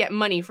business, we get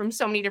money from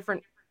so many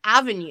different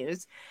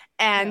avenues.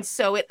 And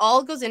so it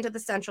all goes into the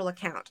central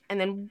account. And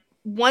then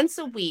once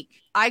a week,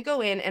 I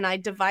go in and I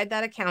divide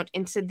that account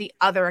into the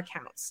other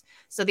accounts.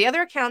 So the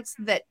other accounts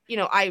that,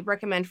 I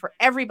recommend for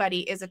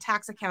everybody is a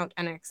tax account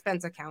and an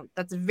expense account.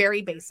 That's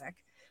very basic.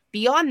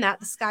 Beyond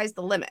that, the sky's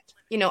the limit.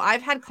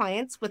 I've had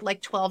clients with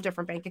like 12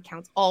 different bank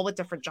accounts, all with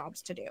different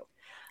jobs to do.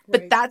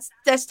 But that's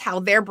just how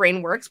their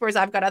brain works. Whereas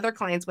I've got other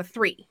clients with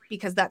 3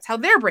 because that's how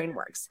their brain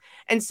works.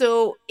 And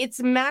so it's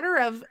a matter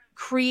of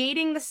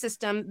creating the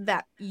system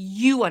that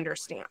you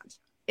understand.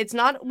 It's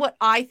not what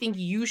I think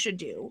you should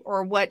do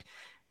or what,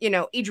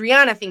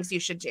 Adriana thinks you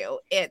should do.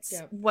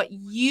 It's what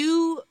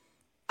you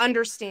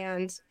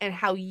understand and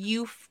how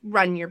you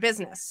run your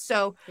business.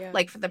 So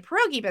like for the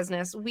pierogi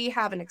business, we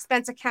have an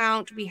expense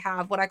account. We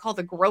have what I call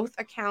the growth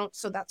account.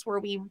 So that's where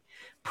we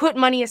put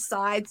money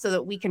aside so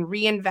that we can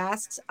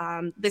reinvest.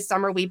 This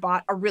summer, we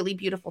bought a really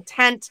beautiful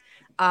tent.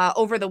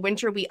 Over the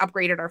winter, we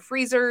upgraded our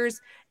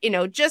freezers,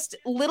 just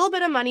a little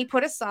bit of money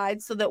put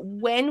aside so that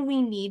when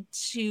we need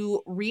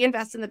to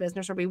reinvest in the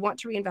business or we want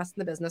to reinvest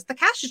in the business, the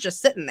cash is just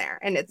sitting there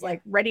and it's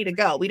like ready to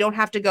go. We don't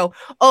have to go,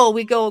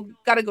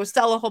 got to go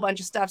sell a whole bunch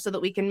of stuff so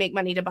that we can make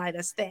money to buy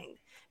this thing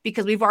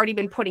because we've already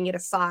been putting it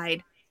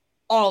aside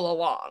all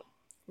along.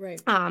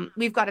 Right.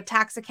 We've got a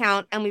tax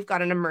account and we've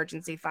got an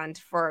emergency fund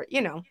for,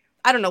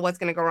 I don't know what's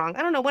going to go wrong.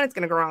 I don't know when it's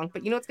going to go wrong,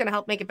 but what's going to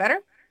help make it better?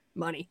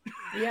 Money.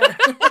 Yeah.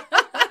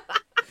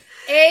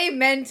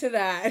 Amen to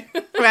that.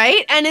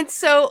 Right. And it's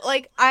so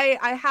like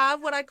I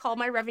have what I call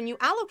my revenue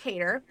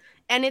allocator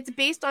and it's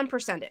based on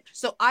percentage.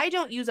 So I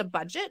don't use a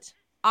budget.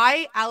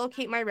 I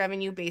allocate my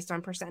revenue based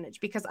on percentage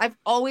because I've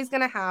always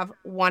going to have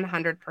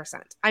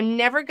 100%. I'm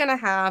never going to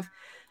have,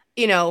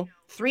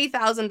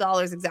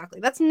 $3,000 exactly.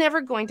 That's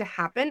never going to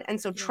happen.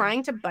 And so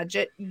trying to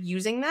budget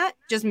using that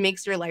just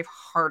makes your life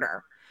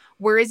harder.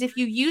 Whereas if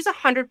you use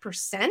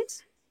 100%,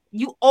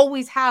 you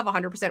always have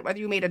 100%, whether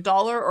you made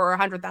 $1 or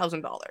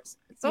 $100,000.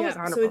 It's always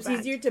 100%. So it's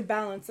easier to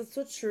balance. That's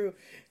so true.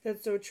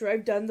 That's so true.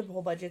 I've done the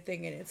whole budget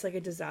thing, and it's like a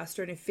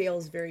disaster, and it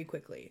fails very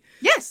quickly.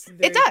 Yes,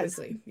 it does.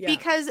 Yeah.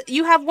 Because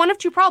you have one of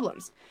two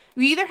problems.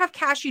 You either have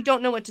cash you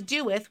don't know what to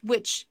do with,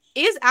 which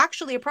is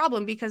actually a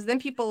problem because then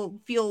people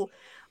feel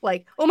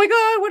like, oh my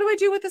God, what do I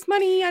do with this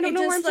money? I don't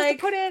know where I'm supposed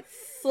to put it.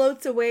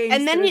 Floats away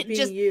and then it being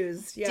just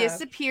used.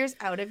 Disappears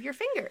out of your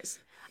fingers.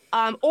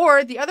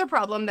 Or the other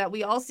problem that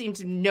we all seem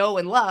to know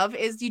and love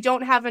is you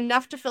don't have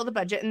enough to fill the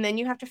budget, and then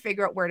you have to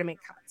figure out where to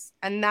make cuts.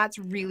 And that's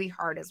really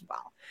hard as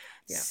well.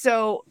 Yeah.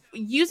 So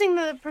using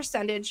the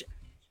percentage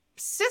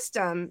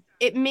system,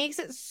 it makes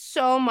it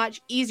so much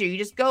easier. You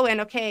just go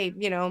in, okay,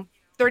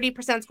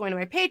 30% is going to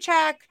my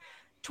paycheck,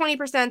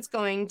 20% is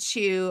going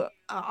to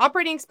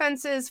operating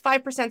expenses,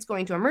 5% is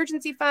going to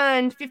emergency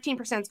fund,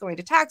 15% is going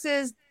to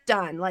taxes,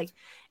 done. Like,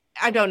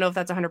 I don't know if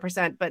that's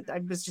 100%, but I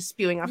was just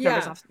spewing off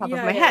numbers off the top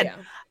of my head. Yeah.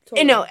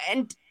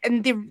 Totally.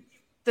 And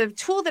the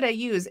tool that I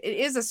use, it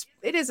is a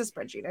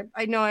spreadsheet.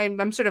 I know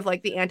I'm sort of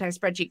like the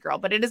anti-spreadsheet girl,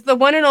 but it is the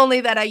one and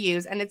only that I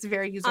use, and it's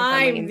very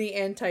user-friendly. I'm the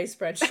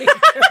anti-spreadsheet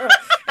girl,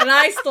 and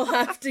I still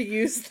have to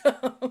use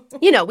them.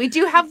 We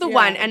do have the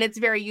one, and it's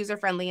very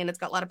user-friendly, and it's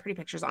got a lot of pretty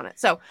pictures on it.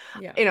 So,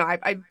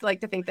 I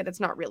like to think that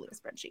it's not really a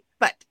spreadsheet,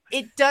 but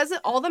it does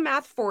all the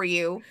math for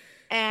you.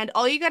 And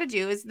all you got to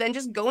do is then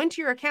just go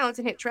into your accounts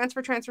and hit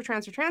transfer.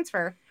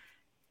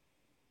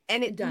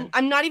 And done.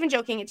 I'm not even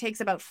joking. It takes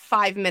about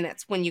 5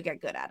 minutes when you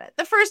get good at it.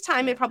 The first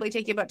time, it probably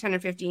take you about 10 or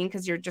 15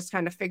 because you're just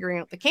kind of figuring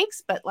out the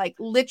kinks. But like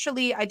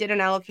literally, I did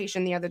an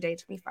allocation the other day. It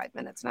took me 5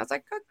 minutes. And I was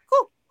like, oh,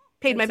 cool.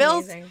 Paid my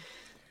bills. Amazing.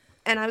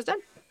 And I was done.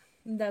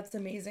 That's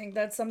amazing.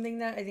 That's something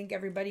that I think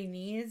everybody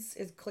needs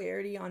is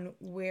clarity on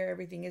where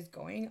everything is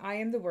going. I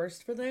am the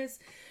worst for this.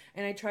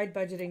 And I tried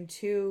budgeting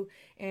too.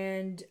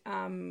 And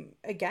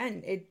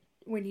again,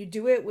 when you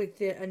do it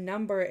with a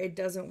number, it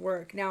doesn't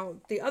work. Now,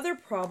 the other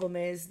problem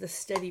is the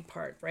steady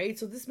part, right?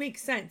 So this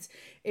makes sense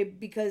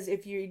because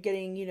if you're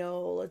getting,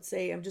 let's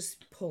say I'm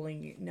just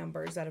pulling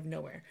numbers out of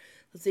nowhere.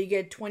 Let's say you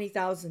get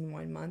 20,000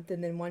 one month,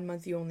 and then one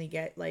month you only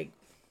get like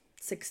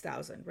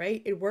 6,000,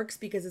 right? It works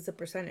because it's a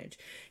percentage.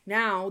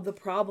 Now, the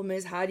problem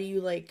is how do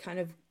you kind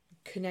of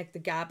connect the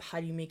gap? How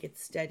do you make it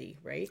steady,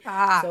 right?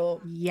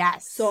 So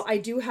yes. So I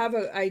do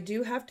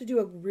have to do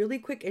a really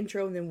quick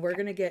intro, and then we're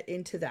going to get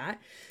into that.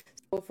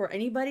 So for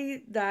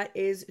anybody that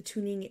is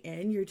tuning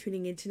in, you're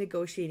tuning into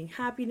Negotiating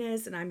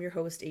Happiness, and I'm your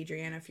host,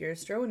 Adriana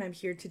Fierstro, and I'm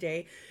here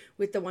today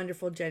with the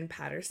wonderful Jen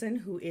Patterson,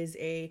 who is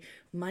a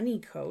money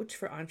coach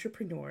for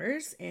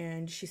entrepreneurs,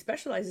 and she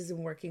specializes in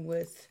working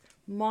with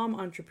mom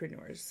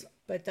entrepreneurs,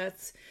 but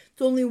it's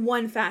only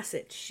one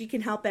facet. She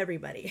can help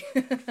everybody.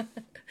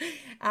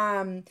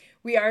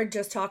 We are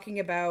just talking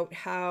about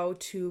how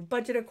to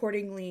budget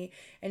accordingly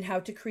and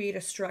how to create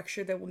a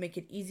structure that will make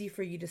it easy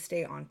for you to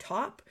stay on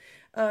top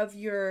of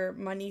your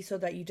money so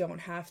that you don't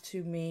have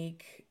to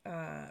make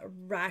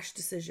rash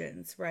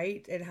decisions,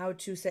 right? And how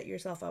to set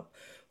yourself up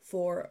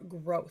for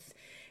growth.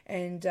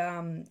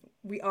 And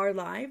we are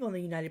live on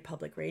the United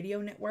Public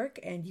Radio Network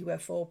and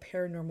UFO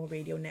Paranormal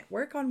Radio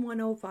Network on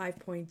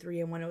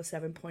 105.3 and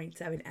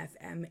 107.7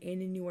 FM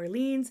in New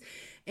Orleans.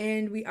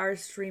 And we are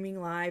streaming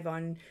live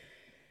on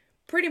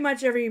pretty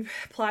much every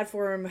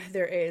platform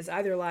there is,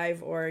 either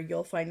live or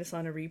you'll find us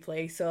on a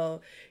replay.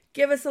 So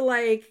give us a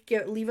like,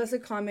 leave us a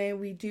comment.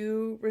 We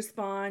do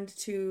respond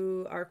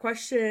to our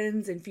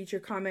questions and feature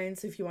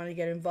comments. If you want to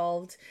get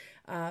involved,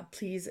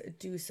 please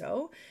do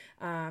so.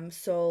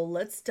 So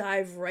let's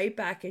dive right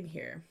back in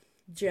here.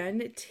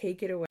 Jen,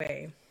 take it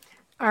away.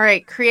 All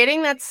right,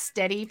 creating that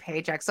steady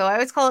paycheck. So I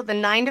always call it the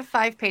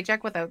 9-to-5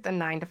 paycheck without the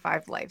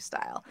 9-to-5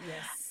 lifestyle.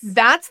 Yes.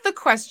 That's the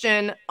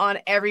question on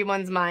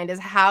everyone's mind is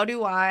how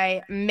do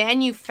I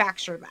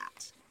manufacture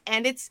that?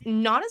 And it's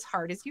not as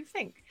hard as you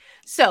think.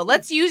 So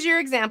let's use your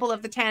example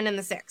of the 10 and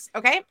the 6,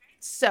 okay?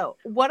 So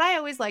what I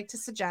always like to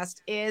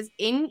suggest is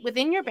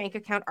within your bank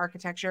account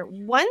architecture,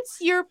 once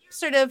you're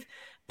sort of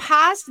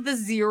past the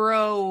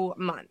 0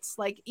 months,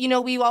 like,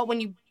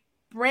 when you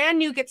brand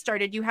new get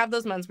started, you have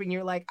those months when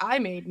you're like, I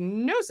made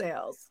no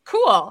sales.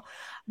 Cool.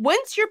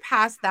 Once you're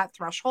past that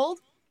threshold,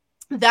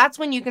 that's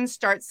when you can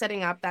start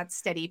setting up that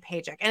steady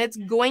paycheck. And it's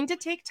going to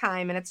take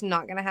time and it's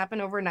not going to happen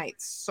overnight.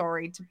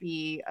 Sorry to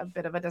be a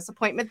bit of a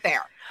disappointment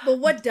there. But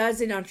what does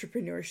in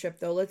entrepreneurship,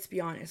 though? Let's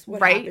be honest.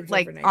 What happens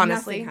overnight?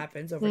 Honestly, nothing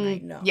happens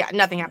overnight. No. Yeah,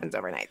 nothing happens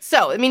overnight.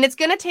 So, it's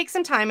going to take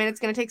some time and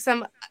it's going to take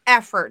some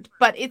effort,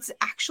 but it's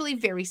actually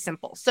very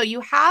simple. So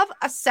you have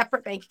a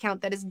separate bank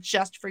account that is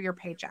just for your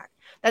paycheck.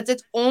 That's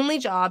its only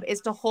job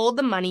is to hold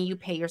the money you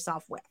pay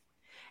yourself with.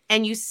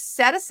 And you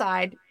set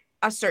aside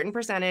a certain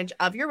percentage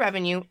of your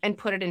revenue and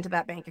put it into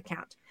that bank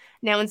account.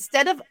 Now,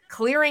 instead of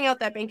clearing out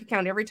that bank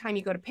account every time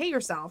you go to pay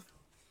yourself,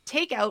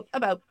 take out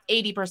about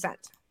 80%.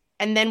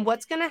 And then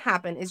what's going to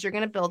happen is you're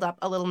going to build up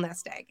a little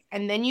nest egg.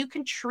 And then you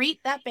can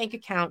treat that bank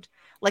account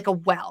like a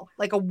well,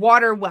 like a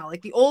water well,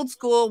 like the old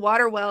school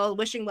water well,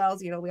 wishing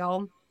wells, we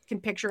all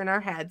can picture in our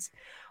heads.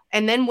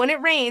 And then when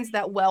it rains,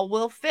 that well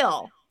will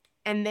fill.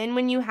 And then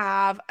when you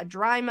have a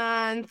dry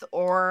month,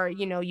 or,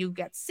 you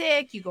get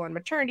sick, you go on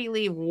maternity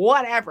leave,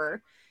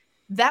 whatever,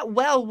 that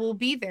well will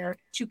be there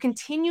to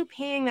continue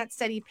paying that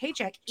steady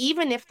paycheck,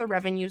 even if the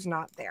revenue's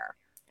not there.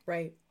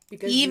 Right.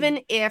 Because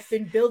Even if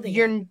been building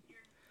it.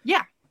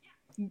 Yeah.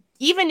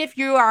 Even if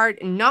you are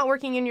not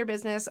working in your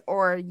business,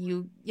 or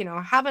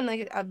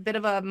having a bit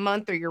of a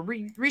month, or you're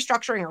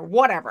restructuring or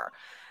whatever,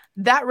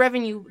 that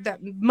revenue, that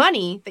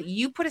money that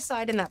you put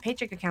aside in that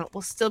paycheck account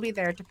will still be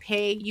there to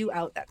pay you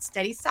out that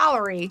steady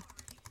salary,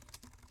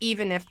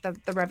 even if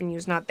the revenue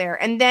is not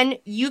there. And then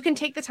you can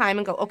take the time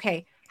and go,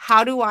 okay,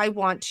 how do I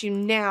want to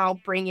now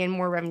bring in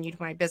more revenue to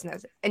my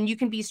business? And you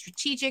can be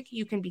strategic,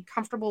 you can be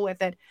comfortable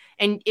with it,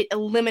 and it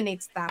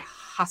eliminates that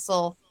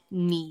hustle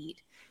need,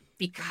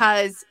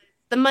 because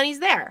the money's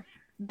there.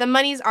 The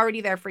money's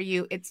already there for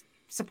you. It's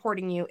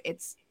supporting you.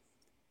 It's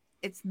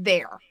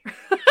there.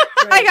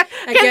 Right.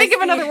 I can't think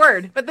of another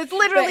word, but it's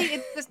literally,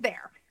 it's just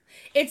there.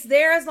 It's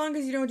there as long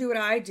as you don't do what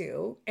I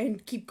do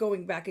and keep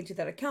going back into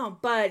that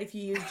account. But if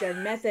you use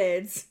Jen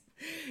methods,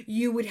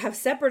 you would have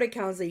separate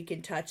accounts that you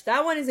can touch.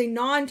 That one is a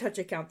non-touch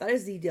account. That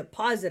is the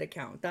deposit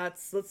account.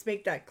 Let's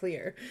make that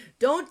clear.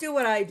 Don't do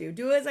what I do.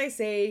 Do as I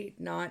say,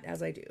 not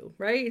as I do,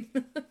 right?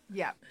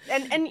 Yeah.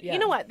 And yeah. You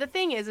know what? The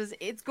thing is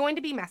it's going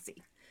to be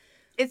messy.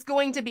 It's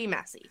going to be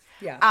messy.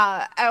 Yeah.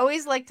 I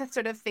always like to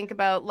sort of think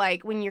about,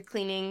 like, when you're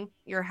cleaning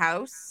your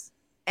house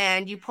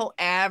and you pull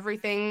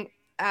everything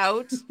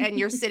out and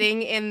you're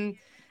sitting in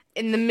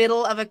the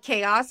middle of a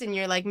chaos and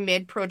you're like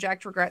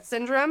mid-project regret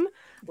syndrome.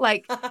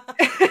 Like,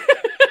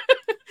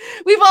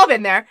 we've all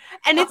been there.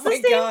 And it's the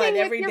same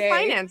thing with your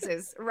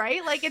finances,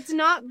 right? Like, it's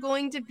not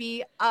going to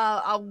be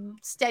a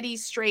steady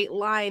straight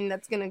line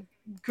that's going to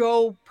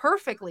go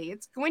perfectly.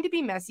 It's going to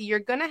be messy. You're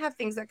going to have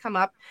things that come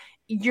up.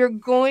 You're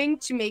going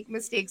to make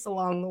mistakes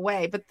along the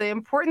way. But the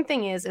important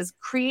thing is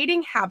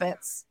creating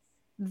habits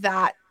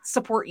that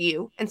support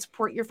you and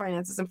support your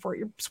finances and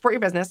support your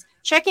business,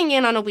 checking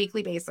in on a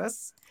weekly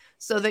basis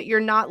so that you're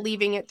not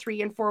leaving it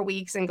 3 and 4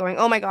 weeks and going,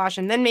 oh my gosh,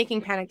 and then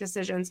making panic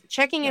decisions,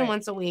 checking in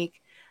once a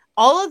week.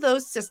 All of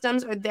those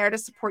systems are there to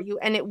support you,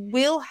 and it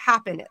will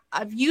happen.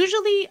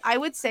 I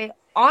would say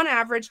on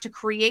average, to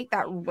create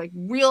that like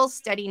real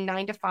steady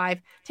 9 to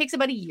 5 takes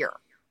about a year.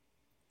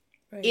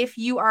 Right. If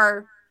you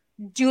are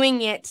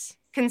doing it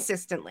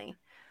consistently.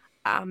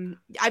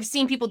 I've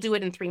seen people do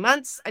it in 3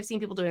 months. I've seen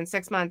people do it in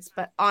 6 months,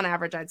 but on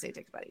average, I'd say it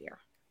takes about a year.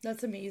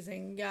 That's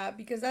amazing. Yeah,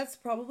 because that's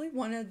probably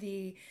one of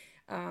the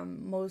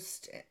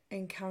most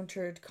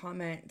encountered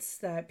comments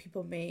that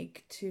people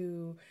make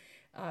to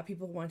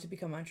people who want to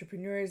become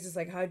entrepreneurs is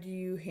like, how do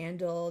you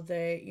handle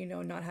the,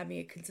 not having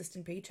a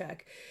consistent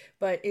paycheck?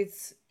 But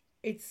it's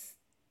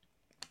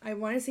I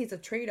want to say it's a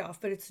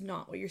trade-off, but it's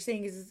not. What you're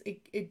saying is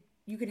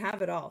you can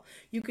have it all.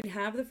 You can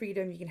have the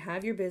freedom, you can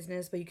have your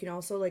business, but you can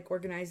also like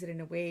organize it in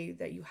a way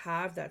that you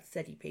have that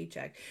steady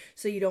paycheck.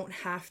 So you don't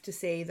have to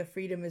say the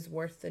freedom is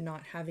worth the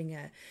not having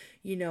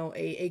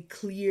a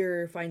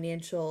clear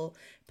financial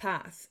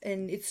path.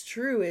 And it's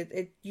true.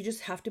 You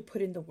just have to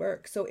put in the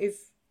work. So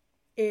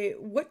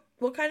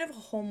what kind of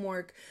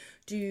homework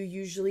do you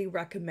usually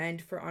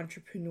recommend for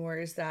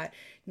entrepreneurs that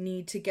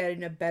need to get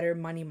in a better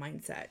money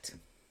mindset?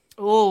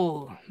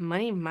 Oh,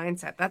 money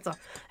mindset. That's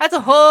a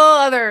whole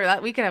other,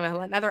 we could have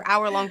another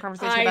hour-long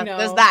conversation about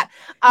just that.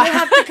 You'll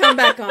have to come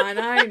back on.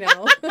 I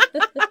know.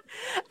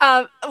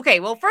 Okay.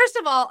 Well, first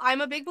of all,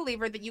 I'm a big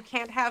believer that you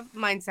can't have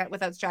mindset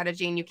without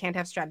strategy, and you can't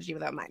have strategy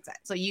without mindset.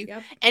 So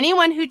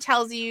anyone who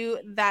tells you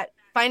that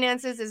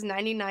finances is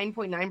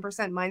 99.9%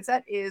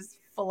 mindset is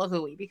full of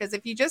hooey, because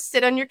if you just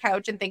sit on your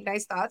couch and think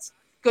nice thoughts,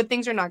 good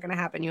things are not going to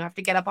happen. You have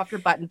to get up off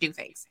your butt and do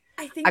things.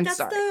 I think that's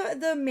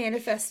the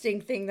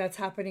manifesting thing that's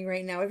happening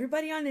right now.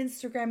 Everybody on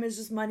Instagram is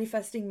just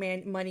manifesting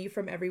money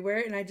from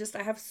everywhere. And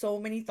I have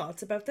so many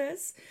thoughts about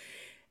this.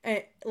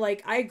 And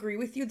like, I agree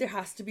with you. There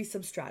has to be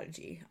some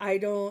strategy.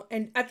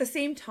 And at the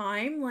same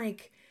time,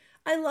 like,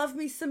 I love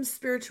me some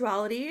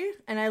spirituality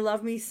and I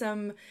love me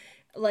some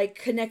like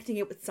connecting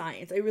it with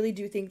science. I really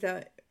do think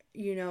that,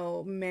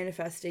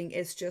 manifesting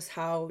is just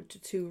how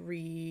to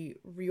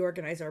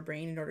reorganize our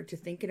brain in order to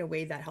think in a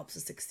way that helps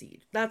us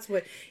succeed. That's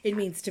what it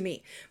means to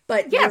me.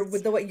 But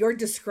what you're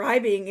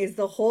describing is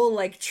the whole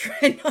like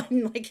trend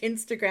on like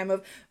Instagram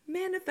of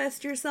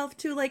manifest yourself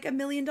to like $1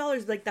 million.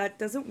 Like, that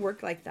doesn't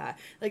work like that.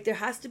 Like, there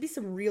has to be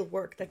some real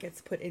work that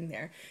gets put in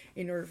there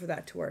in order for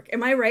that to work.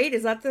 Am I right?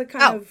 Is that the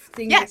kind of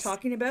thing you're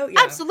talking about? Yeah.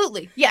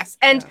 Absolutely. Yes.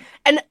 And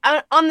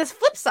on this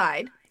flip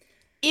side,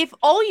 if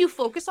all you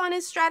focus on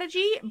is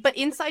strategy, but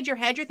inside your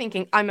head you're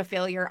thinking, I'm a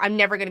failure, I'm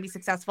never going to be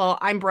successful,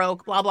 I'm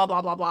broke, blah, blah,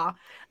 blah, blah, blah,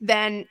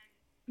 then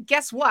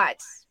guess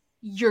what?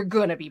 You're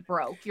going to be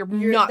broke. You're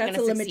not going to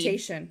succeed.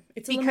 Limitation.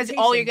 It's a because limitation.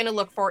 All you're going to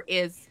look for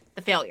is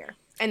the failure,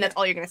 and that's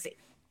all you're going to see.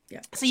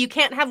 Yeah. So you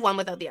can't have one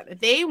without the other.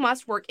 They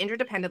must work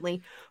interdependently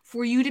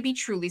for you to be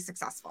truly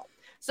successful.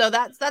 So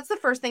that's the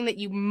first thing that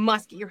you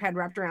must get your head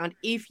wrapped around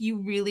if you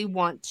really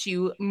want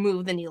to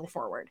move the needle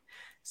forward.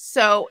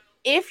 So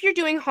if you're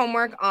doing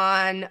homework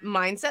on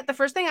mindset, the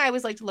first thing I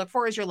always like to look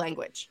for is your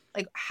language.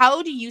 Like,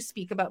 how do you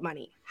speak about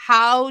money?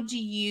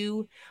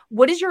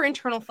 What is your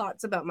internal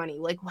thoughts about money?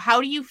 Like,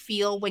 how do you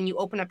feel when you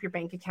open up your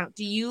bank account?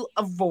 Do you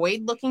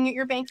avoid looking at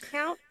your bank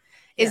account?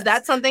 Is Yes.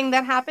 that something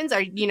that happens?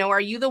 Are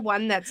you the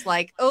one that's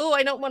like, oh,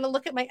 I don't want to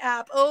look at my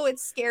app. Oh,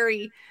 it's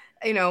scary.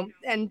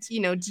 And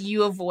do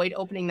you avoid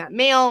opening that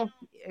mail,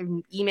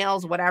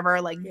 emails, whatever?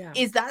 Like, Yeah.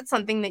 is that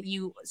something that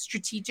you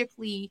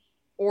strategically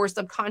or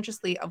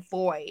subconsciously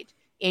avoid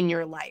in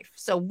your life?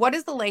 So what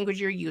is the language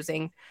you're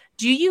using?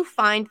 Do you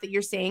find that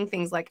you're saying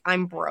things like,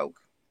 I'm broke,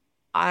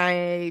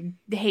 I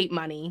hate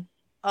money,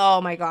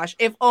 oh my gosh,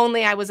 if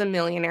only I was a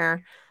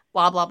millionaire,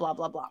 blah blah blah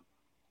blah blah?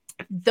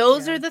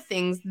 Those Yeah. are the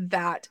things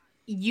that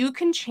you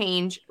can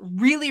change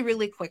really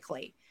really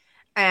quickly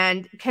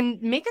and can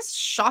make a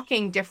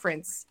shocking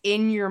difference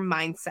in your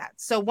mindset.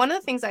 So one of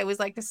the things I always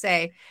like to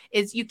say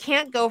is you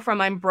can't go from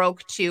I'm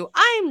broke to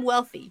I'm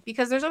wealthy,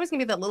 because there's always going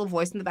to be that little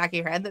voice in the back of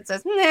your head that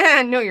says,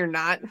 nah, no, you're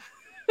not.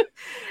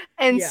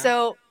 And Yeah.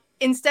 so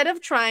instead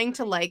of trying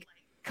to like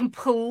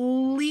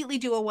completely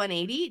do a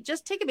 180,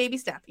 just take a baby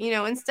step.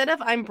 Instead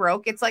of I'm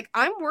broke, it's like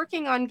I'm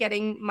working on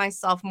getting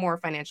myself more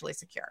financially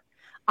secure.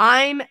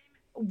 I'm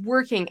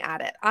working at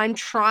it. I'm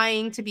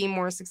trying to be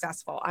more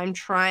successful. I'm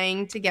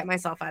trying to get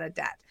myself out of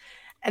debt.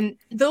 And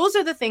those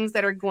are the things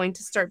that are going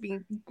to start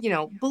being,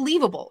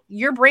 believable.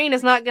 Your brain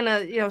is not going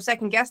to,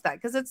 second guess that,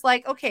 because it's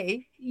like,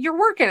 okay, you're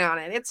working on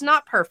it. It's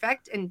not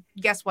perfect. And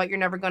guess what? You're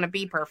never going to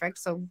be perfect.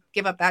 So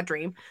give up that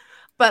dream.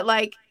 But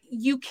like,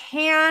 you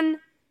can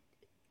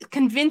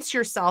convince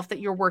yourself that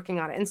you're working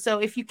on it. And so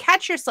if you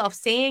catch yourself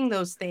saying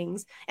those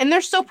things, and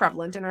they're so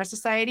prevalent in our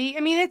society, I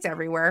mean, it's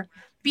everywhere. Yeah.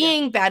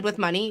 Being bad with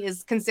money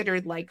is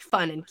considered like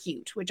fun and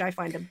cute, which I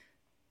find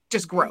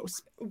just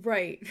gross.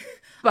 Right.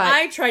 But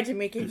I tried to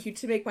make it cute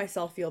to make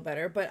myself feel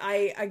better, but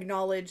I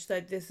acknowledge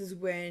that this is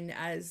when,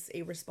 as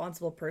a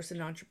responsible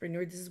person,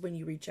 entrepreneur, this is when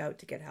you reach out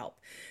to get help,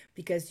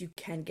 because you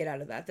can get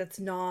out of that. That's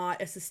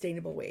not a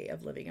sustainable way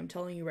of living. I'm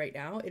telling you right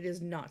now, it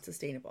is not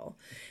sustainable.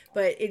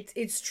 But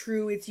it's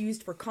true. It's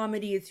used for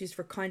comedy, it's used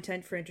for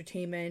content, for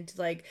entertainment.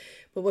 Like,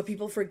 but what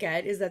people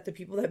forget is that the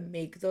people that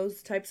make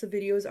those types of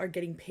videos are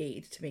getting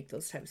paid to make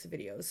those types of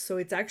videos. So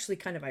it's actually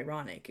kind of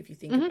ironic if you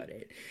think about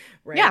it,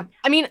 yeah, right?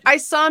 I mean, I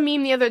saw a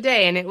meme the other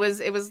day, and it was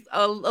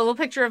a little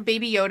picture of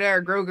Baby Yoda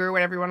or Grogu,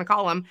 whatever you want to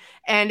call him,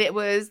 and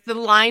the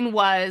line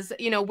was,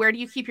 where do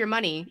you keep your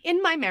money?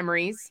 In my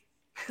memories.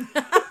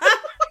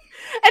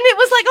 And it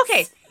was like,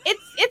 okay,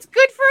 it's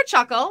good for a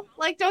chuckle.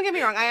 Like, don't get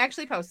me wrong, I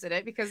actually posted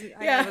it because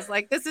I Yeah. was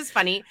like, this is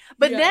funny.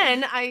 But Yeah.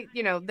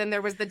 then then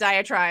there was the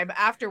diatribe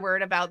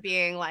afterward about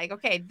being like,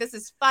 okay, this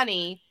is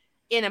funny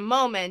in a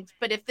moment,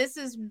 but if this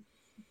is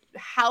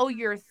how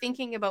you're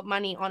thinking about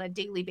money on a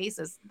daily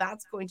basis,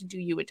 that's going to do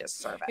you a It's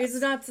disservice.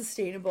 not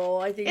sustainable.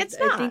 I think It's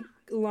I not. think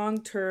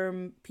long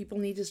term people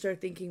need to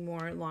start thinking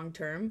more long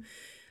term.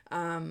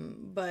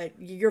 But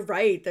you're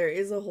right. There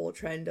is a whole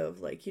trend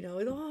of like,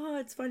 oh,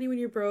 it's funny when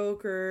you're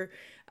broke, or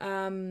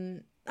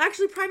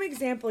actually, prime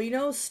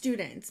example,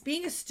 students.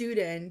 Being a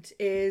student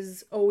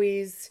is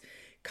always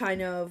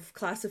kind of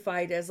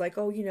classified as like,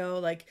 oh,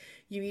 like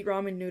you eat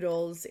ramen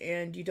noodles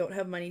and you don't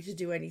have money to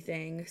do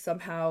anything.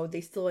 Somehow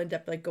they still end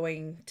up like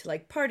going to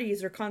like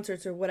parties or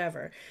concerts or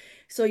whatever.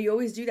 So you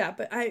always do that.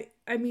 But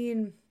I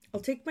mean, I'll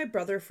take my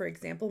brother for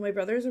example. My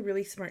brother is a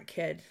really smart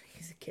kid.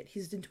 He's a kid.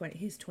 He's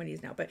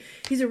 20s now, but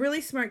he's a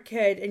really smart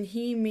kid, and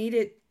he made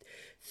it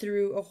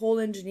through a whole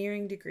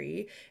engineering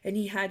degree, and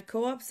he had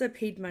co-ops that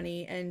paid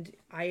money, and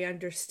I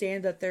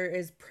understand that there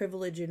is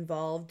privilege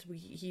involved.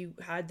 He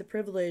had the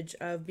privilege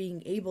of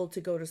being able to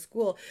go to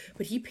school,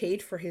 but he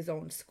paid for his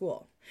own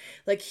school.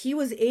 Like, he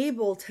was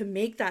able to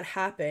make that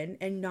happen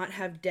and not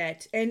have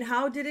debt. And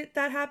how did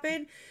that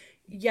happen?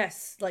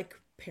 Yes, like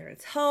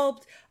parents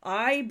helped.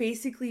 I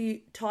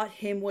basically taught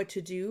him what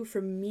to do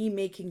from me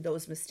making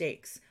those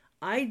mistakes.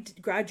 I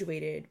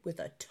graduated with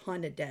a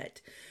ton of debt,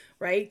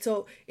 right?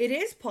 So it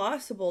is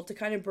possible to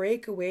kind of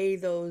break away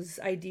those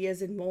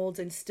ideas and molds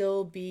and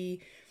still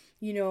be,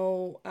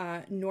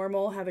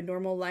 normal, have a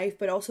normal life,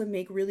 but also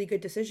make really good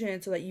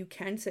decisions so that you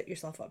can set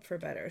yourself up for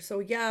better. So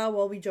yeah,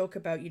 while we joke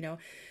about,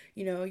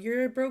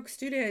 you're a broke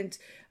student,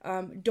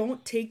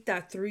 don't take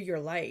that through your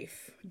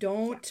life.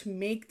 Don't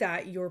make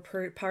that your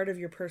part of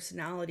your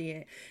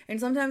personality. And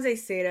sometimes I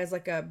say it as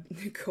like a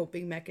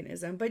coping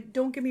mechanism, but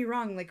don't get me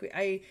wrong. Like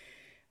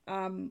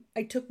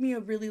it took me a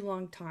really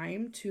long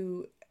time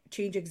to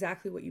change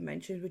exactly what you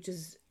mentioned, which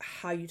is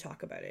how you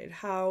talk about it,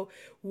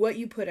 what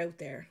you put out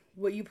there,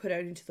 what you put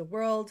out into the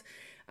world.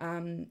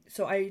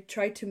 So I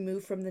tried to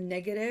move from the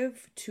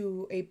negative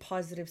to a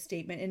positive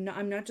statement. And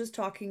I'm not just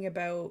talking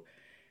about,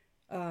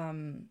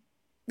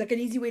 like, an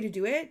easy way to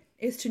do it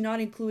is to not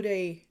include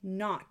a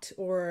not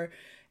or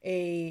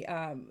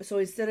so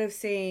instead of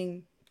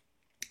saying,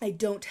 I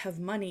don't have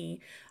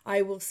money,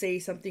 I will say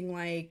something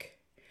like,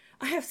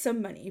 I have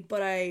some money,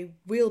 but I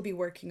will be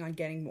working on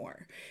getting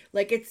more.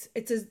 Like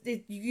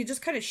you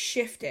just kind of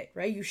shift it,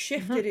 right? You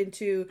shift Hmm. it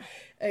into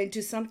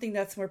something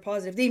that's more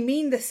positive. They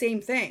mean the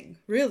same thing,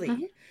 Hmm.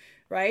 really,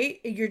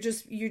 right?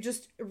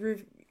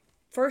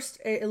 First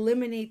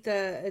eliminate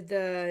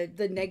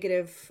the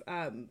negative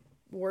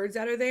words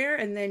out of there,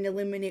 and then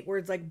eliminate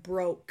words like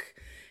broke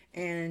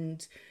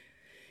and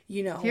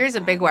you know Here's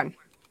a big one.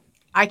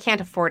 I can't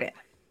afford it.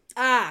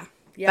 ah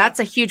yeah That's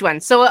a huge one.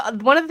 So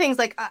one of the things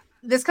like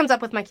this comes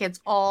up with my kids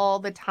all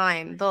the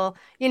time. They'll,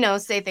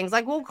 say things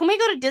like, "Well, can we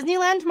go to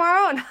Disneyland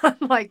tomorrow?" And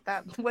I'm like,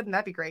 "That wouldn't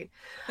that be great?"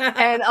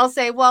 And I'll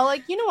say, "Well,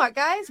 like, you know what,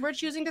 guys? We're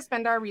choosing to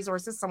spend our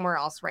resources somewhere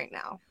else right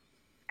now."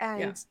 yeah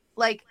And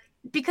like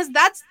because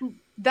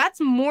that's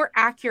more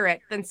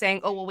accurate than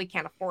saying, "Oh, well, we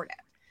can't afford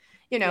it."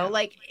 yeah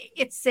Like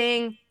it's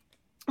saying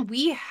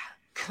we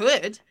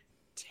could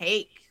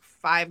take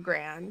 5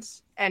 grand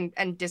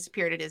and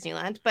disappear to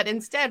Disneyland, but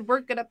instead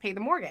we're gonna pay the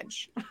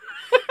mortgage.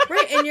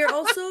 right. And you're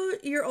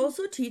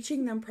also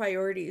teaching them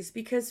priorities,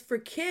 because for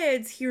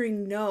kids,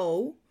 hearing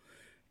no,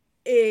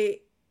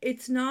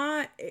 it's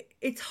not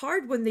it's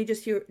hard when they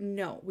just hear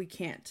no, we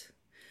can't.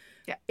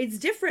 Yeah. It's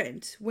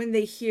different when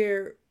they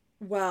hear,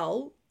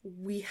 well,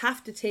 we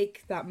have to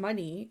take that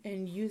money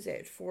and use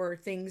it for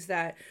things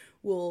that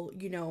will,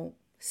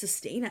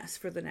 sustain us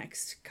for the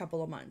next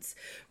couple of months,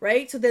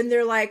 right? So then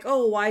they're like,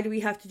 oh, why do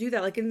we have to do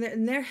that? Like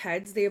in their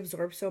heads, they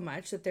absorb so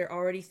much that they're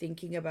already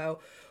thinking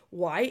about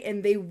why,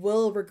 and they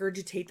will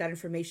regurgitate that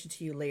information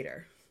to you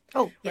later.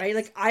 Oh, Right? yes.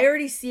 Like I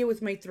already see it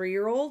with my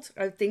 3-year-old,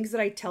 things that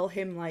I tell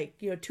him like,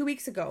 2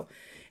 weeks ago.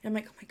 And I'm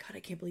like, oh my God,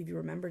 I can't believe you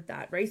remembered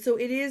that. Right. So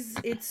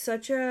it's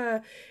such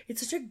a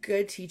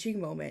good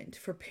teaching moment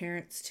for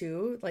parents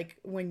too. Like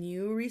when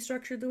you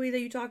restructure the way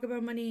that you talk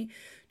about money,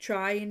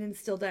 try and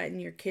instill that in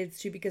your kids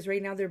too, because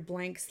right now they're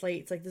blank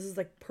slates. Like this is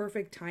like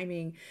perfect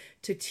timing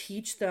to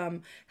teach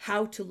them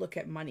how to look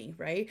at money,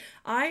 right?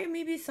 I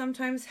maybe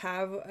sometimes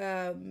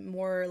have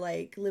more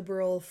like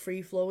liberal,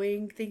 free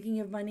flowing thinking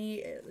of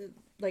money,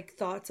 like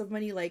thoughts of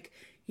money, like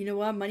you know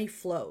what, money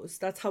flows.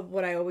 That's how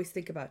what I always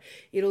think about.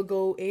 It'll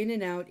go in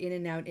and out, in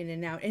and out, in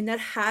and out, and that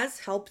has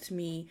helped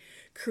me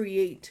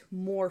create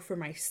more for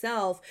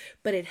myself,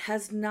 but it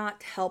has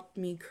not helped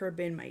me curb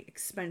in my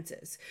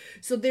expenses.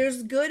 So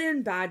there's good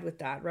and bad with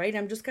that, right?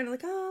 I'm just kind of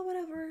like, oh,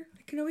 whatever,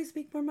 I can always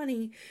make more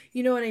money,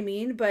 you know what I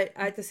mean? But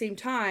at the same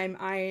time,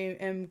 I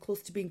am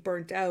close to being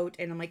burnt out,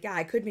 and I'm like, yeah,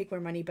 I could make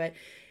more money, but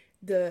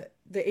the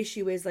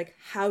issue is like,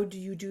 how do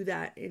you do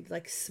that in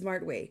like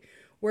smart way?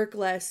 Work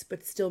less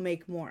but still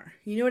make more,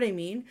 you know what I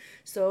mean?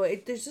 So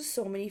there's just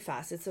so many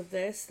facets of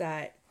this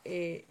that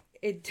it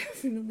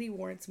definitely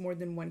warrants more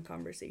than one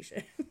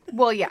conversation.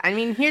 Well, yeah. I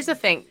mean, here's the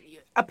thing.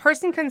 A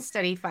person can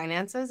study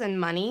finances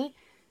and money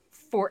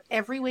for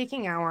every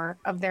waking hour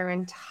of their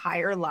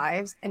entire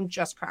lives and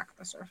just crack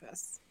the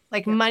surface.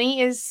 Like Yeah. money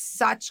is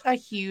such a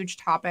huge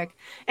topic.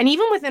 And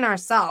even within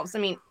ourselves, I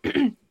mean,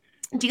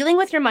 dealing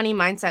with your money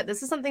mindset,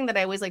 this is something that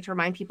I always like to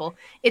remind people.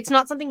 It's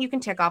not something you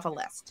can tick off a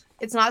list.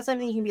 It's not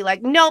something you can be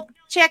like, nope,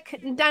 check,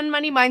 done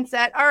money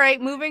mindset. All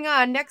right, moving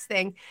on, next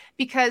thing,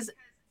 because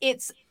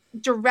it's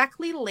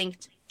directly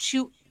linked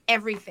to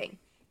everything.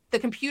 The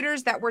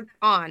computers that we're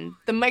on,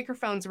 the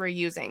microphones we're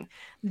using,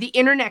 the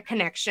internet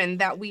connection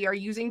that we are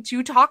using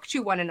to talk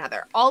to one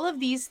another, all of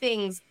these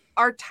things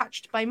are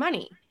touched by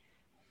money.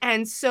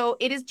 And so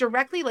it is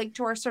directly linked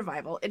to our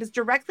survival. It is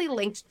directly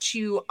linked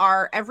to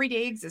our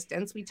everyday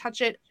existence. We touch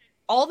it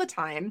all the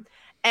time.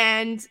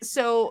 And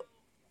so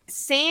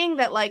saying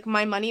that like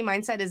my money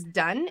mindset is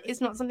done is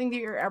not something that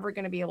you're ever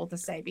going to be able to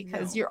say,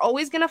 because No. you're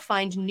always going to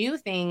find new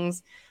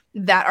things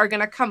that are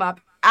going to come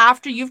up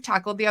after you've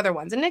tackled the other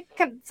ones. And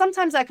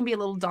sometimes that can be a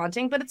little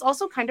daunting, but it's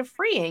also kind of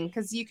freeing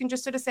because you can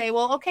just sort of say,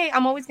 well, okay,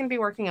 I'm always going to be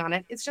working on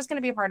it. It's just going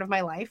to be a part of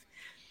my life,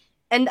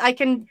 and I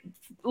can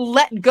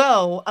let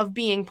go of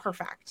being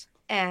perfect.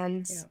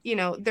 And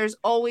Yeah. there's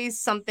always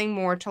something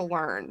more to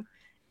learn,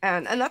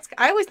 and that's,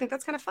 I always think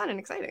that's kind of fun and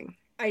exciting.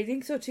 I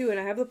think so too, and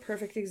I have the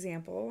perfect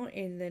example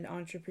in an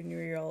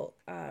entrepreneurial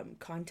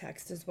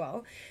context as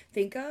well.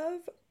 Think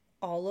of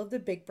all of the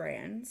big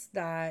brands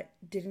that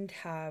didn't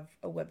have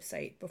a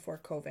website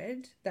before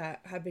COVID,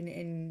 that have been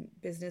in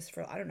business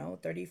for, I don't know,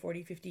 30,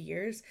 40, 50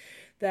 years,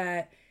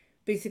 that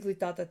basically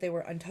thought that they were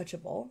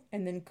untouchable,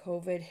 and then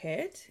COVID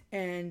hit,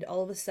 and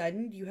all of a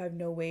sudden you have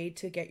no way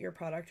to get your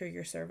product or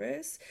your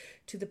service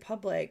to the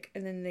public,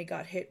 and then they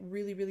got hit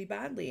really, really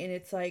badly. And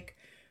it's like,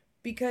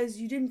 because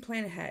you didn't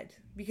plan ahead,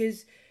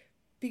 because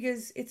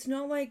it's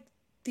not like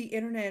the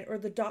internet or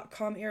the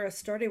 .com era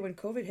started when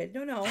COVID hit.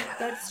 No,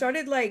 that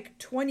started like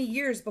 20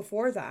 years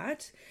before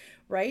that,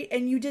 right?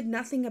 And you did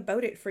nothing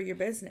about it for your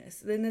business.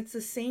 Then it's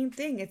the same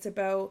thing. It's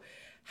about,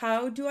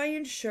 how do I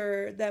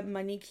ensure that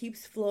money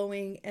keeps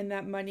flowing and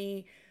that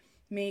money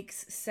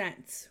makes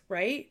sense,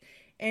 right?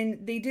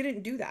 And they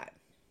didn't do that.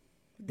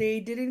 They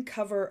didn't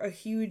cover a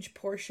huge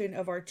portion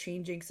of our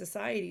changing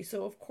society.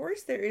 So of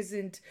course there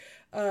isn't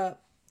a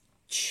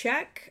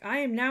check, I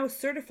am now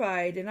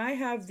certified and I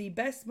have the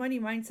best money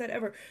mindset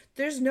ever.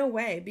 There's no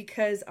way,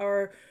 because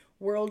our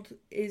world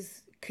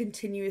is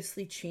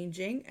continuously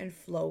changing and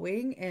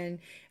flowing, and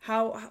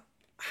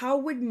how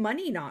would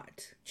money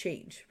not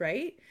change,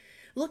 right?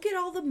 Look at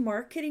all the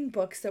marketing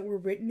books that were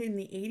written in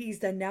the 80s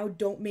that now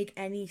don't make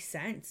any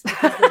sense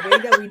because the way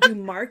that we do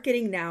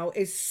marketing now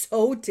is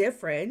so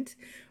different,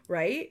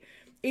 right?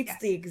 It's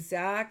the Yes.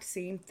 exact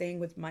same thing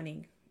with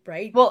money,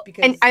 right? Well,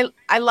 and Because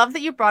I love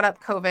that you brought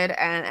up COVID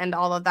and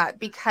all of that,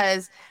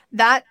 because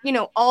that,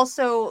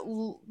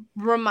 also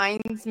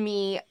reminds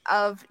me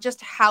of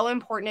just how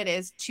important it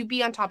is to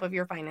be on top of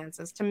your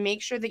finances, to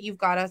make sure that you've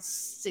got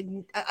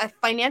a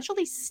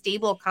financially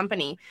stable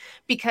company,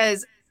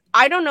 because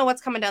I don't know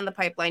what's coming down the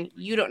pipeline.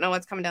 You don't know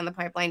what's coming down the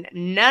pipeline.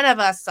 None of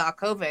us saw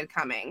COVID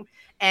coming,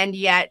 and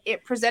yet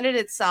it presented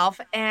itself,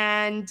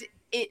 and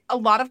a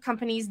lot of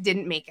companies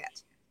didn't make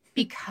it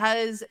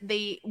because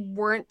they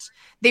were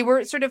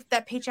sort of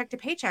that paycheck to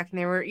paycheck, and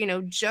they were,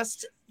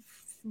 just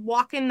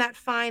walking that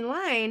fine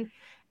line.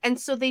 And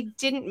so they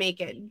didn't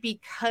make it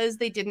because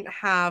they didn't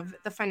have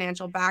the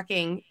financial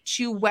backing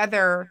to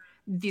weather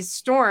the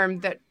storm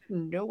that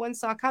no one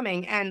saw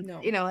coming. And,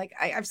 no. like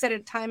I've said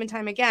it time and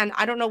time again,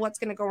 I don't know what's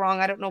going to go wrong.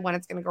 I don't know when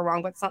it's going to go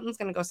wrong, but something's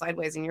going to go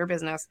sideways in your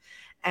business.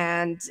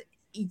 And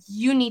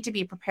you need to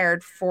be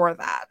prepared for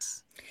that.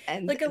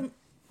 And Like unless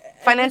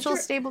financial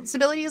you're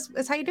stability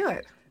is how you do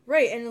it.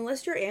 right, and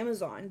unless you're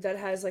Amazon that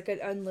has like an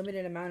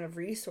unlimited amount of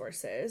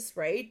resources,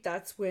 right?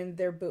 That's when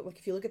they're like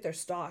if you look at their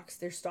stocks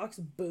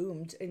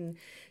boomed in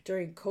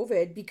during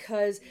COVID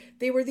because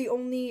they were the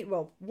only,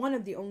 well, one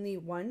of the only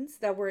ones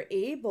that were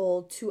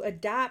able to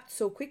adapt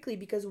so quickly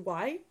because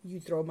why? You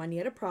throw money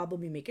at a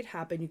problem, you make it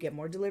happen, you get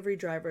more delivery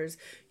drivers,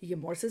 you get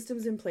more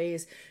systems in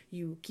place,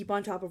 you keep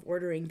on top of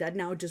ordering. That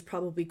now just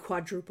probably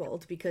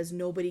quadrupled because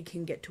nobody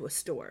can get to a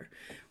store,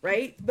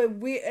 right? But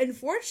we,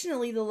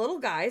 unfortunately, the little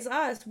guys,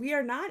 us, we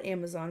are not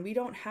Amazon. We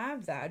don't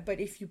have that. But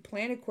if you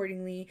plan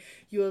accordingly,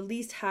 you at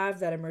least have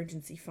that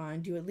emergency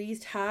fund. You at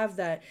least have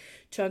that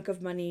chunk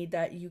of money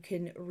that you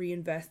can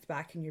reinvest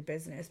back in your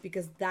business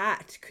because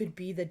that could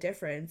be the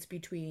difference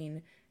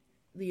between,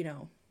 you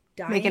know,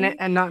 Making it dying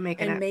and not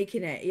making and it.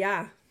 making it.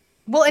 Yeah.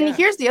 Well, and Yeah.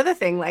 here's the other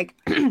thing, like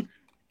the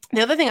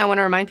other thing I want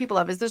to remind people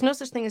of is there's no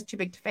such thing as too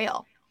big to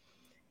fail.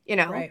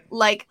 Right.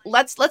 Like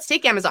let's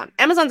take Amazon.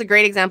 Amazon's a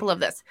great example of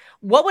this.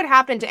 What would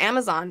happen to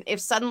Amazon if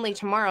suddenly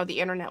tomorrow the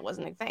internet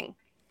wasn't a thing?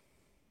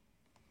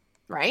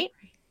 Right?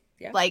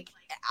 Yeah. Like,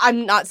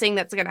 I'm not saying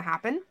that's going to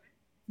happen,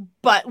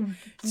 but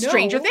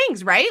stranger No.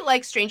 things, right?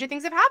 Like stranger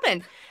things have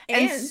happened.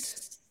 And And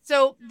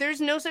so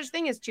there's no such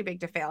thing as too big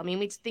to fail. I mean,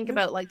 we think no.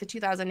 about like the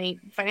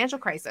 2008 financial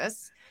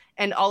crisis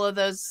and all of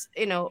those,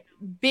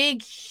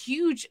 big,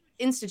 huge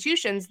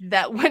institutions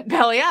that went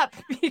belly up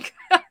because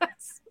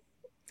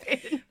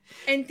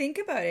And think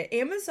about it.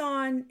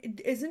 Amazon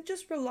isn't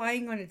just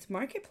relying on its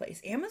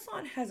marketplace.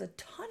 Amazon has a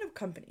ton of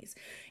companies.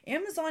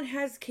 Amazon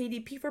has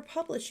KDP for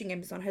publishing.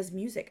 Amazon has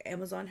music.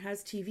 Amazon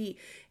has TV,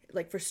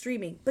 like for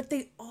streaming. But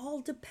they all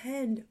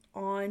depend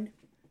on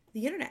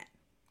the internet,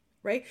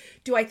 right?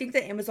 Do I think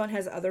that Amazon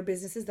has other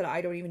businesses that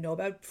I don't even know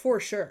about? For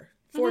sure.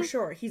 For Mhm.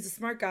 sure. He's a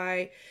smart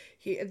guy.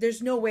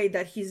 There's no way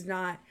that he's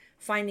not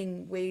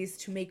finding ways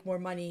to make more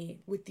money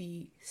with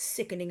the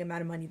sickening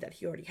amount of money that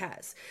he already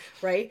has,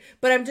 right?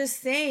 But I'm just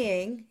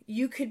saying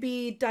you could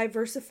be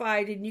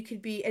diversified and you could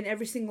be, and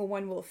every single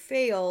one will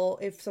fail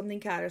if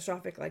something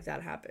catastrophic like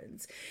that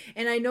happens.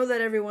 And I know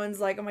that everyone's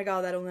like, oh my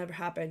God, that'll never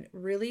happen.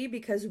 Really?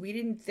 Because we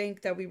didn't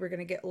think that we were going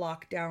to get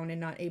locked down and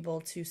not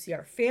able to see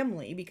our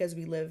family because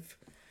we live,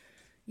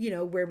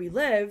 where we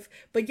live,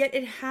 but yet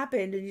it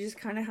happened and you just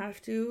kind of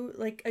have to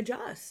like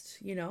adjust.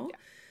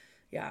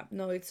 Yeah,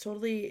 no, it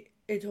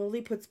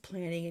totally puts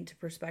planning into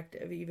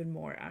perspective even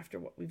more after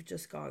what we've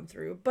just gone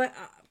through. But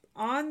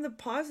on the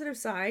positive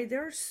side,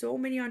 there are so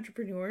many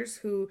entrepreneurs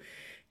who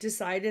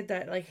decided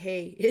that like,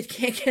 hey, it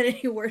can't get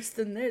any worse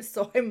than this,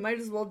 so I might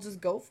as well just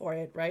go for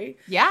it, right?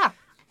 Yeah.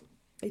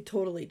 It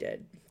totally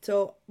did.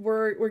 So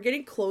we're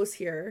getting close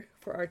here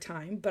for our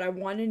time, but I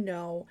want to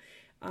know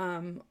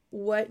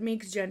what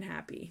makes Jen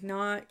happy?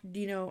 Not,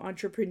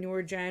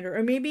 entrepreneur Jen,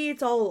 or maybe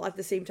it's all at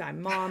the same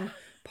time. Mom,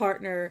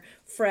 partner,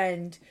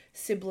 friend,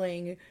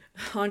 sibling,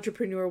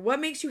 entrepreneur. What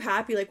makes you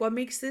happy? Like what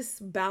makes this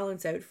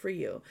balance out for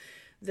you?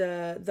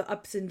 The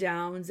ups and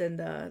downs and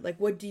the like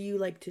what do you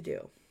like to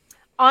do?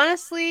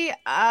 Honestly,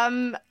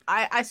 I'm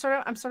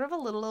sort of a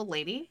little old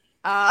lady.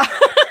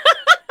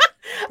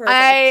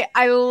 Perfect.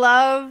 I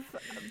love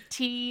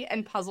tea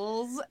and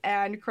puzzles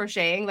and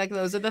crocheting. Like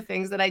those are the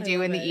things that I I do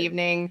love in the it.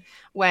 evening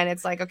when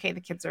it's like, okay,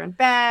 the kids are in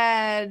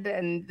bed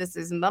and this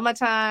is mama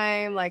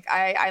time. Like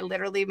I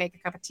literally make a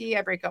cup of tea,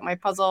 I break out my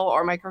puzzle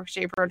or my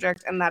crochet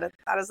project, and that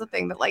is the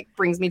thing that like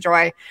brings me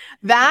joy. Yeah.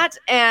 That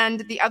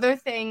and the other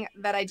thing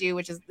that I do,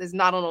 which is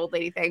not an old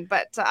lady thing,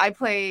 but I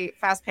play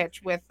fast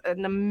pitch with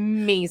an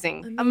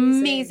amazing, Amazing.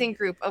 amazing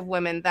group of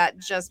women that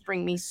just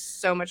bring me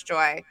so much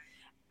joy.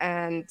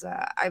 and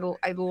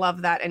I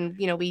love that. And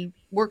we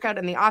work out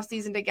in the off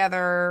season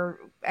together,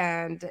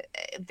 and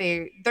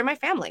they're my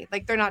family.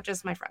 Like, they're not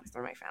just my friends,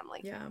 they're my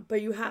family. Yeah,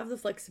 but you have the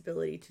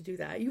flexibility to do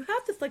that. You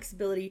have the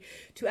flexibility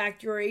to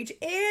act your age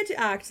and to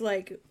act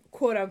like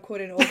quote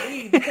unquote an old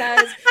lady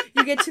because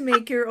you get to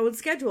make your own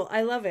schedule.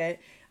 I love it.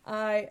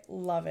 I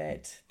love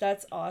it.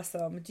 That's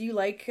awesome. Do you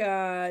like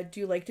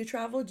to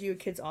travel? Do your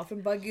kids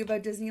often bug you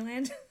about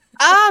Disneyland?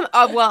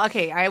 Well,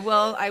 okay, I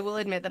will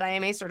admit that I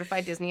am a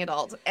certified Disney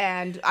adult,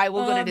 and I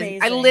will go to Disney.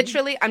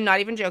 Amazing. I'm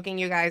not even joking,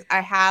 you guys. I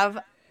have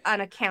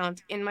an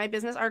account in my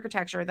business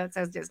architecture that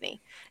says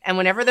Disney. And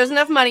whenever there's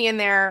enough money in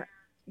there,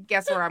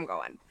 guess where I'm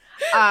going?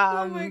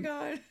 Oh my Um,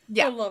 god. I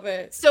yeah. love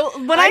it. So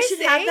when I I should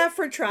have say, that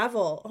for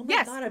travel. Oh my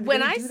yes, god, I'm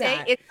when gonna I do say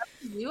that. it's up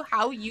to you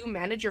how you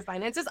manage your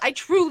finances, I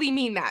truly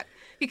mean that.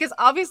 Because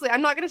obviously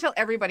I'm not going to tell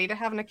everybody to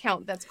have an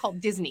account that's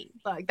called Disney.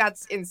 Like,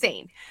 that's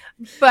insane.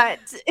 But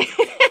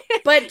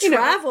But you know,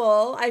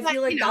 travel, I but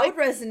feel like that would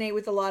resonate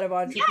with a lot of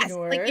yes,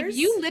 like if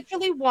you entrepreneurs.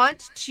 literally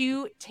want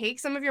to take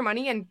some of your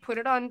money and put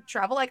it on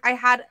travel, like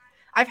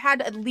I've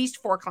had at least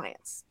four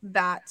clients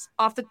that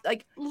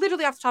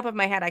literally off the top of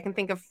my head, I can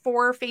think of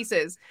four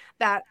faces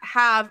that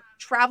have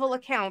travel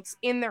accounts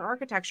in their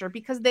architecture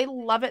because they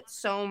love it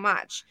so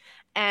much.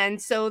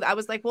 And so I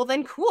was like, well,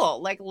 then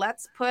cool. Like,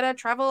 let's put a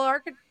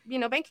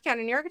bank account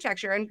in your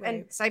architecture and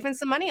Right. siphon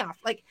some money off.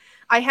 Like,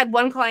 I had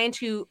one client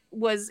who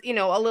was,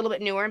 a little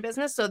bit newer in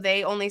business. So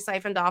they only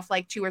siphoned off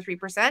like 2 or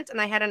 3%.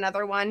 And I had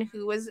another one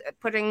who was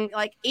putting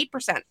like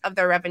 8% of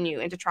their revenue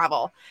into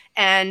travel.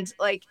 And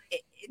like,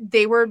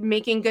 they were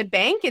making good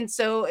bank. And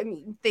so, I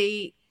mean,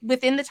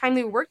 within the time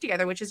they worked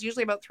together, which is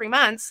usually about 3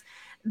 months,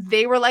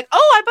 they were like,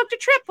 oh, I booked a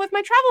trip with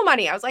my travel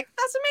money. I was like,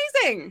 that's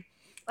amazing.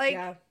 Like,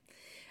 Yeah.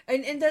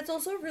 And that's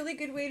also a really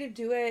good way to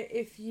do it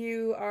if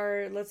you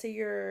are, let's say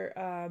you're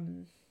a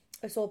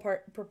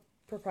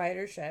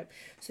proprietorship,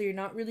 so you're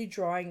not really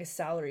drawing a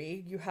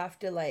salary. You have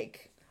to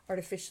like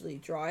artificially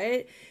draw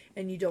it,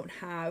 and you don't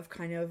have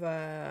kind of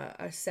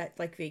a set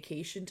like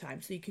vacation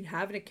time. So you can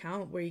have an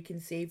account where you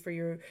can save for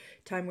your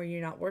time where you're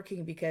not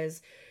working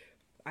because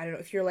I don't know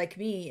if you're like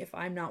me, if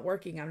I'm not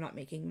working, I'm not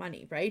making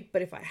money, right?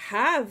 But if I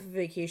have a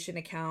vacation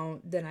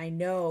account, then I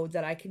know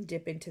that I can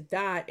dip into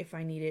that if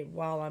I need it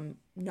while I'm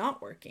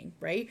not working,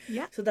 right?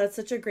 yeah. So that's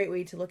such a great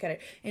way to look at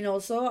it. And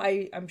also,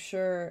 I'm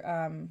sure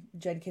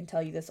Jen can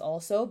tell you this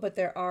also, but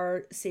there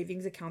are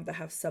savings accounts that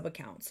have sub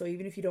accounts. So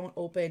even if you don't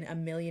open a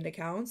million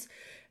accounts,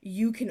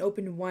 you can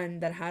open one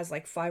that has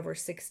like 5 or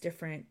 6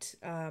 different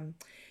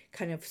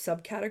kind of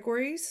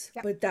subcategories,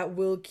 Yeah. but that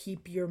will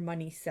keep your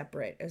money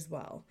separate as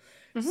well.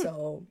 Mm-hmm.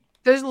 So,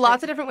 There's I,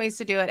 lots of different ways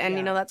to do it. And,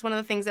 yeah. that's one of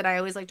the things that I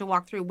always like to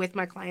walk through with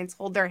my clients,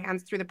 hold their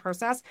hands through the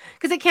process,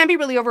 because it can be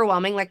really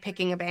overwhelming, like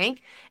picking a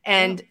bank. Yeah.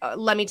 And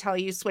let me tell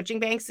you, switching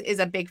banks is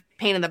a big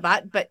pain in the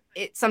butt, but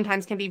it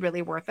sometimes can be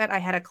really worth it. I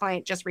had a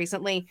client just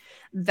recently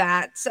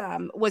that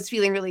was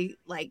feeling really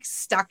like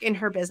stuck in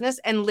her business,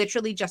 and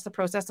literally just the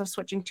process of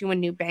switching to a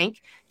new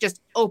bank just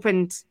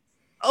opened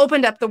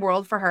up the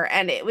world for her.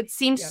 And it would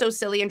seem Yep. so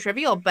silly and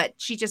trivial, but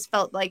she just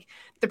felt like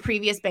the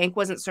previous bank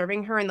wasn't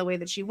serving her in the way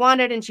that she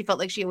wanted, and she felt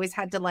like she always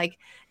had to like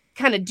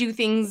kind of do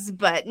things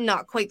but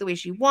not quite the way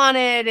she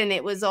wanted, and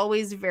it was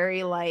always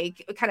very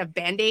like kind of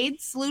band-aid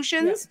Yep.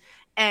 solutions.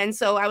 And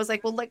so I was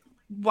like, well, like,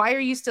 why are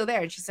you still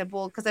there? And she said,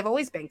 well, because I've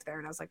always banked there.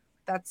 And I was like,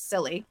 that's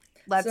silly.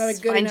 It's not a Let's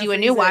good find you enough a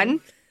new reason.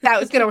 one that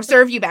was going to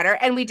serve you better.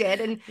 And we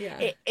did. And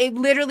Yeah. it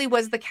literally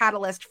was the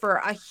catalyst for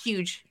a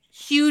huge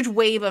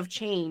wave of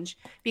change,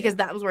 because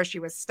Yeah. that was where she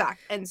was stuck.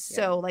 And Yeah.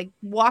 so like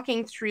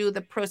walking through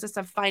the process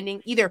of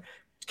finding, either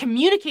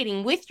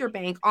communicating with your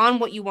bank on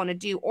what you want to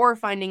do or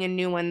finding a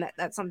new one,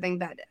 that's something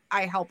that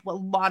I help a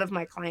lot of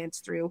my clients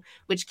through,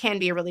 which can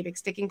be a really big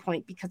sticking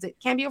point because it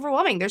can be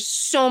overwhelming. There's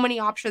so many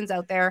options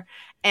out there,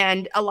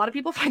 and a lot of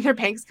people find their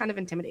banks kind of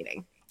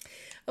intimidating.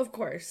 Of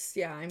course,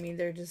 yeah. I mean,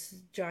 they're just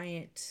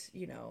giant,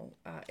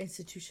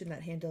 institution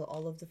that handle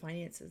all of the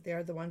finances. They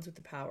are the ones with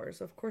the power.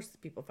 So of course,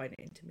 people find it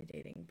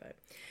intimidating. But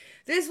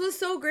this was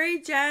so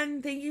great,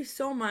 Jen. Thank you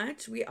so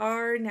much. We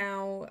are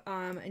now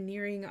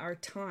nearing our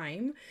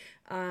time.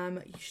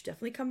 You should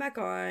definitely come back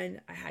on.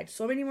 I had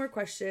so many more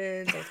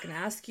questions. I was going to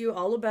ask you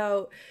all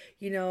about,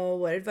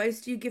 what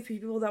advice do you give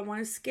people that want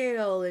to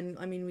scale? And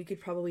I mean, we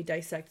could probably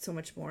dissect so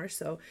much more.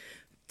 So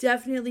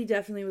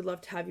definitely would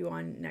love to have you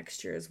on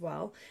next year as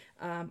well.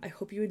 I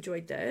hope you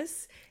enjoyed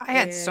this. I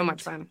had so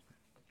much And fun.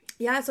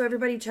 yeah, so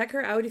everybody check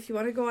her out if you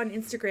want to go on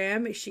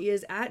Instagram. She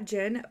is at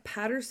Jen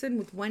Patterson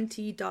with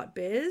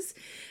 1t.biz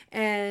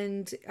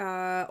and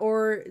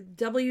or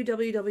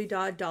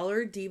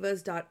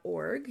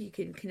www.dollardivas.org. You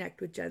can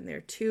connect with Jen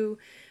there too.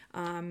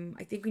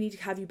 I think we need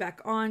to have you back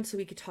on so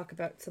we could talk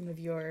about some of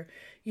your,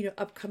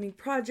 upcoming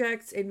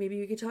projects, and maybe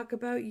we could talk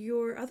about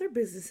your other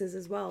businesses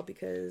as well,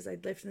 because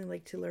I'd definitely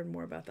like to learn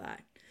more about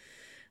that.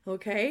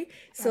 Okay, That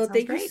so sounds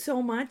thank you great.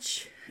 so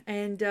much.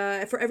 And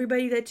for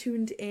everybody that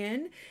tuned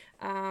in,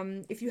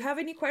 If you have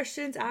any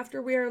questions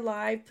after we are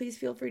live, please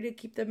feel free to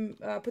keep them,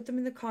 put them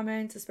in the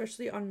comments,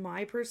 especially on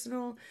my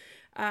personal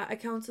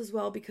accounts as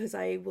well, because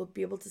I will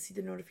be able to see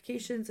the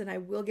notifications and I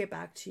will get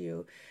back to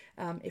you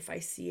if I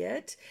see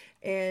it.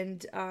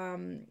 And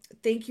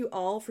thank you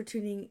all for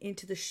tuning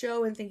into the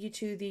show, and thank you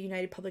to the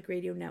United Public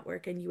Radio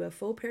Network and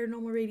UFO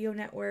Paranormal Radio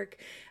Network.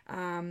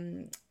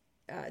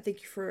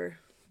 Thank you for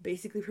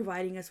basically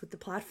providing us with the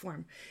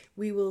platform.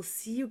 We will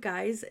see you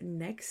guys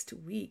next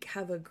week.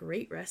 Have a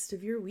great rest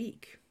of your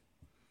week.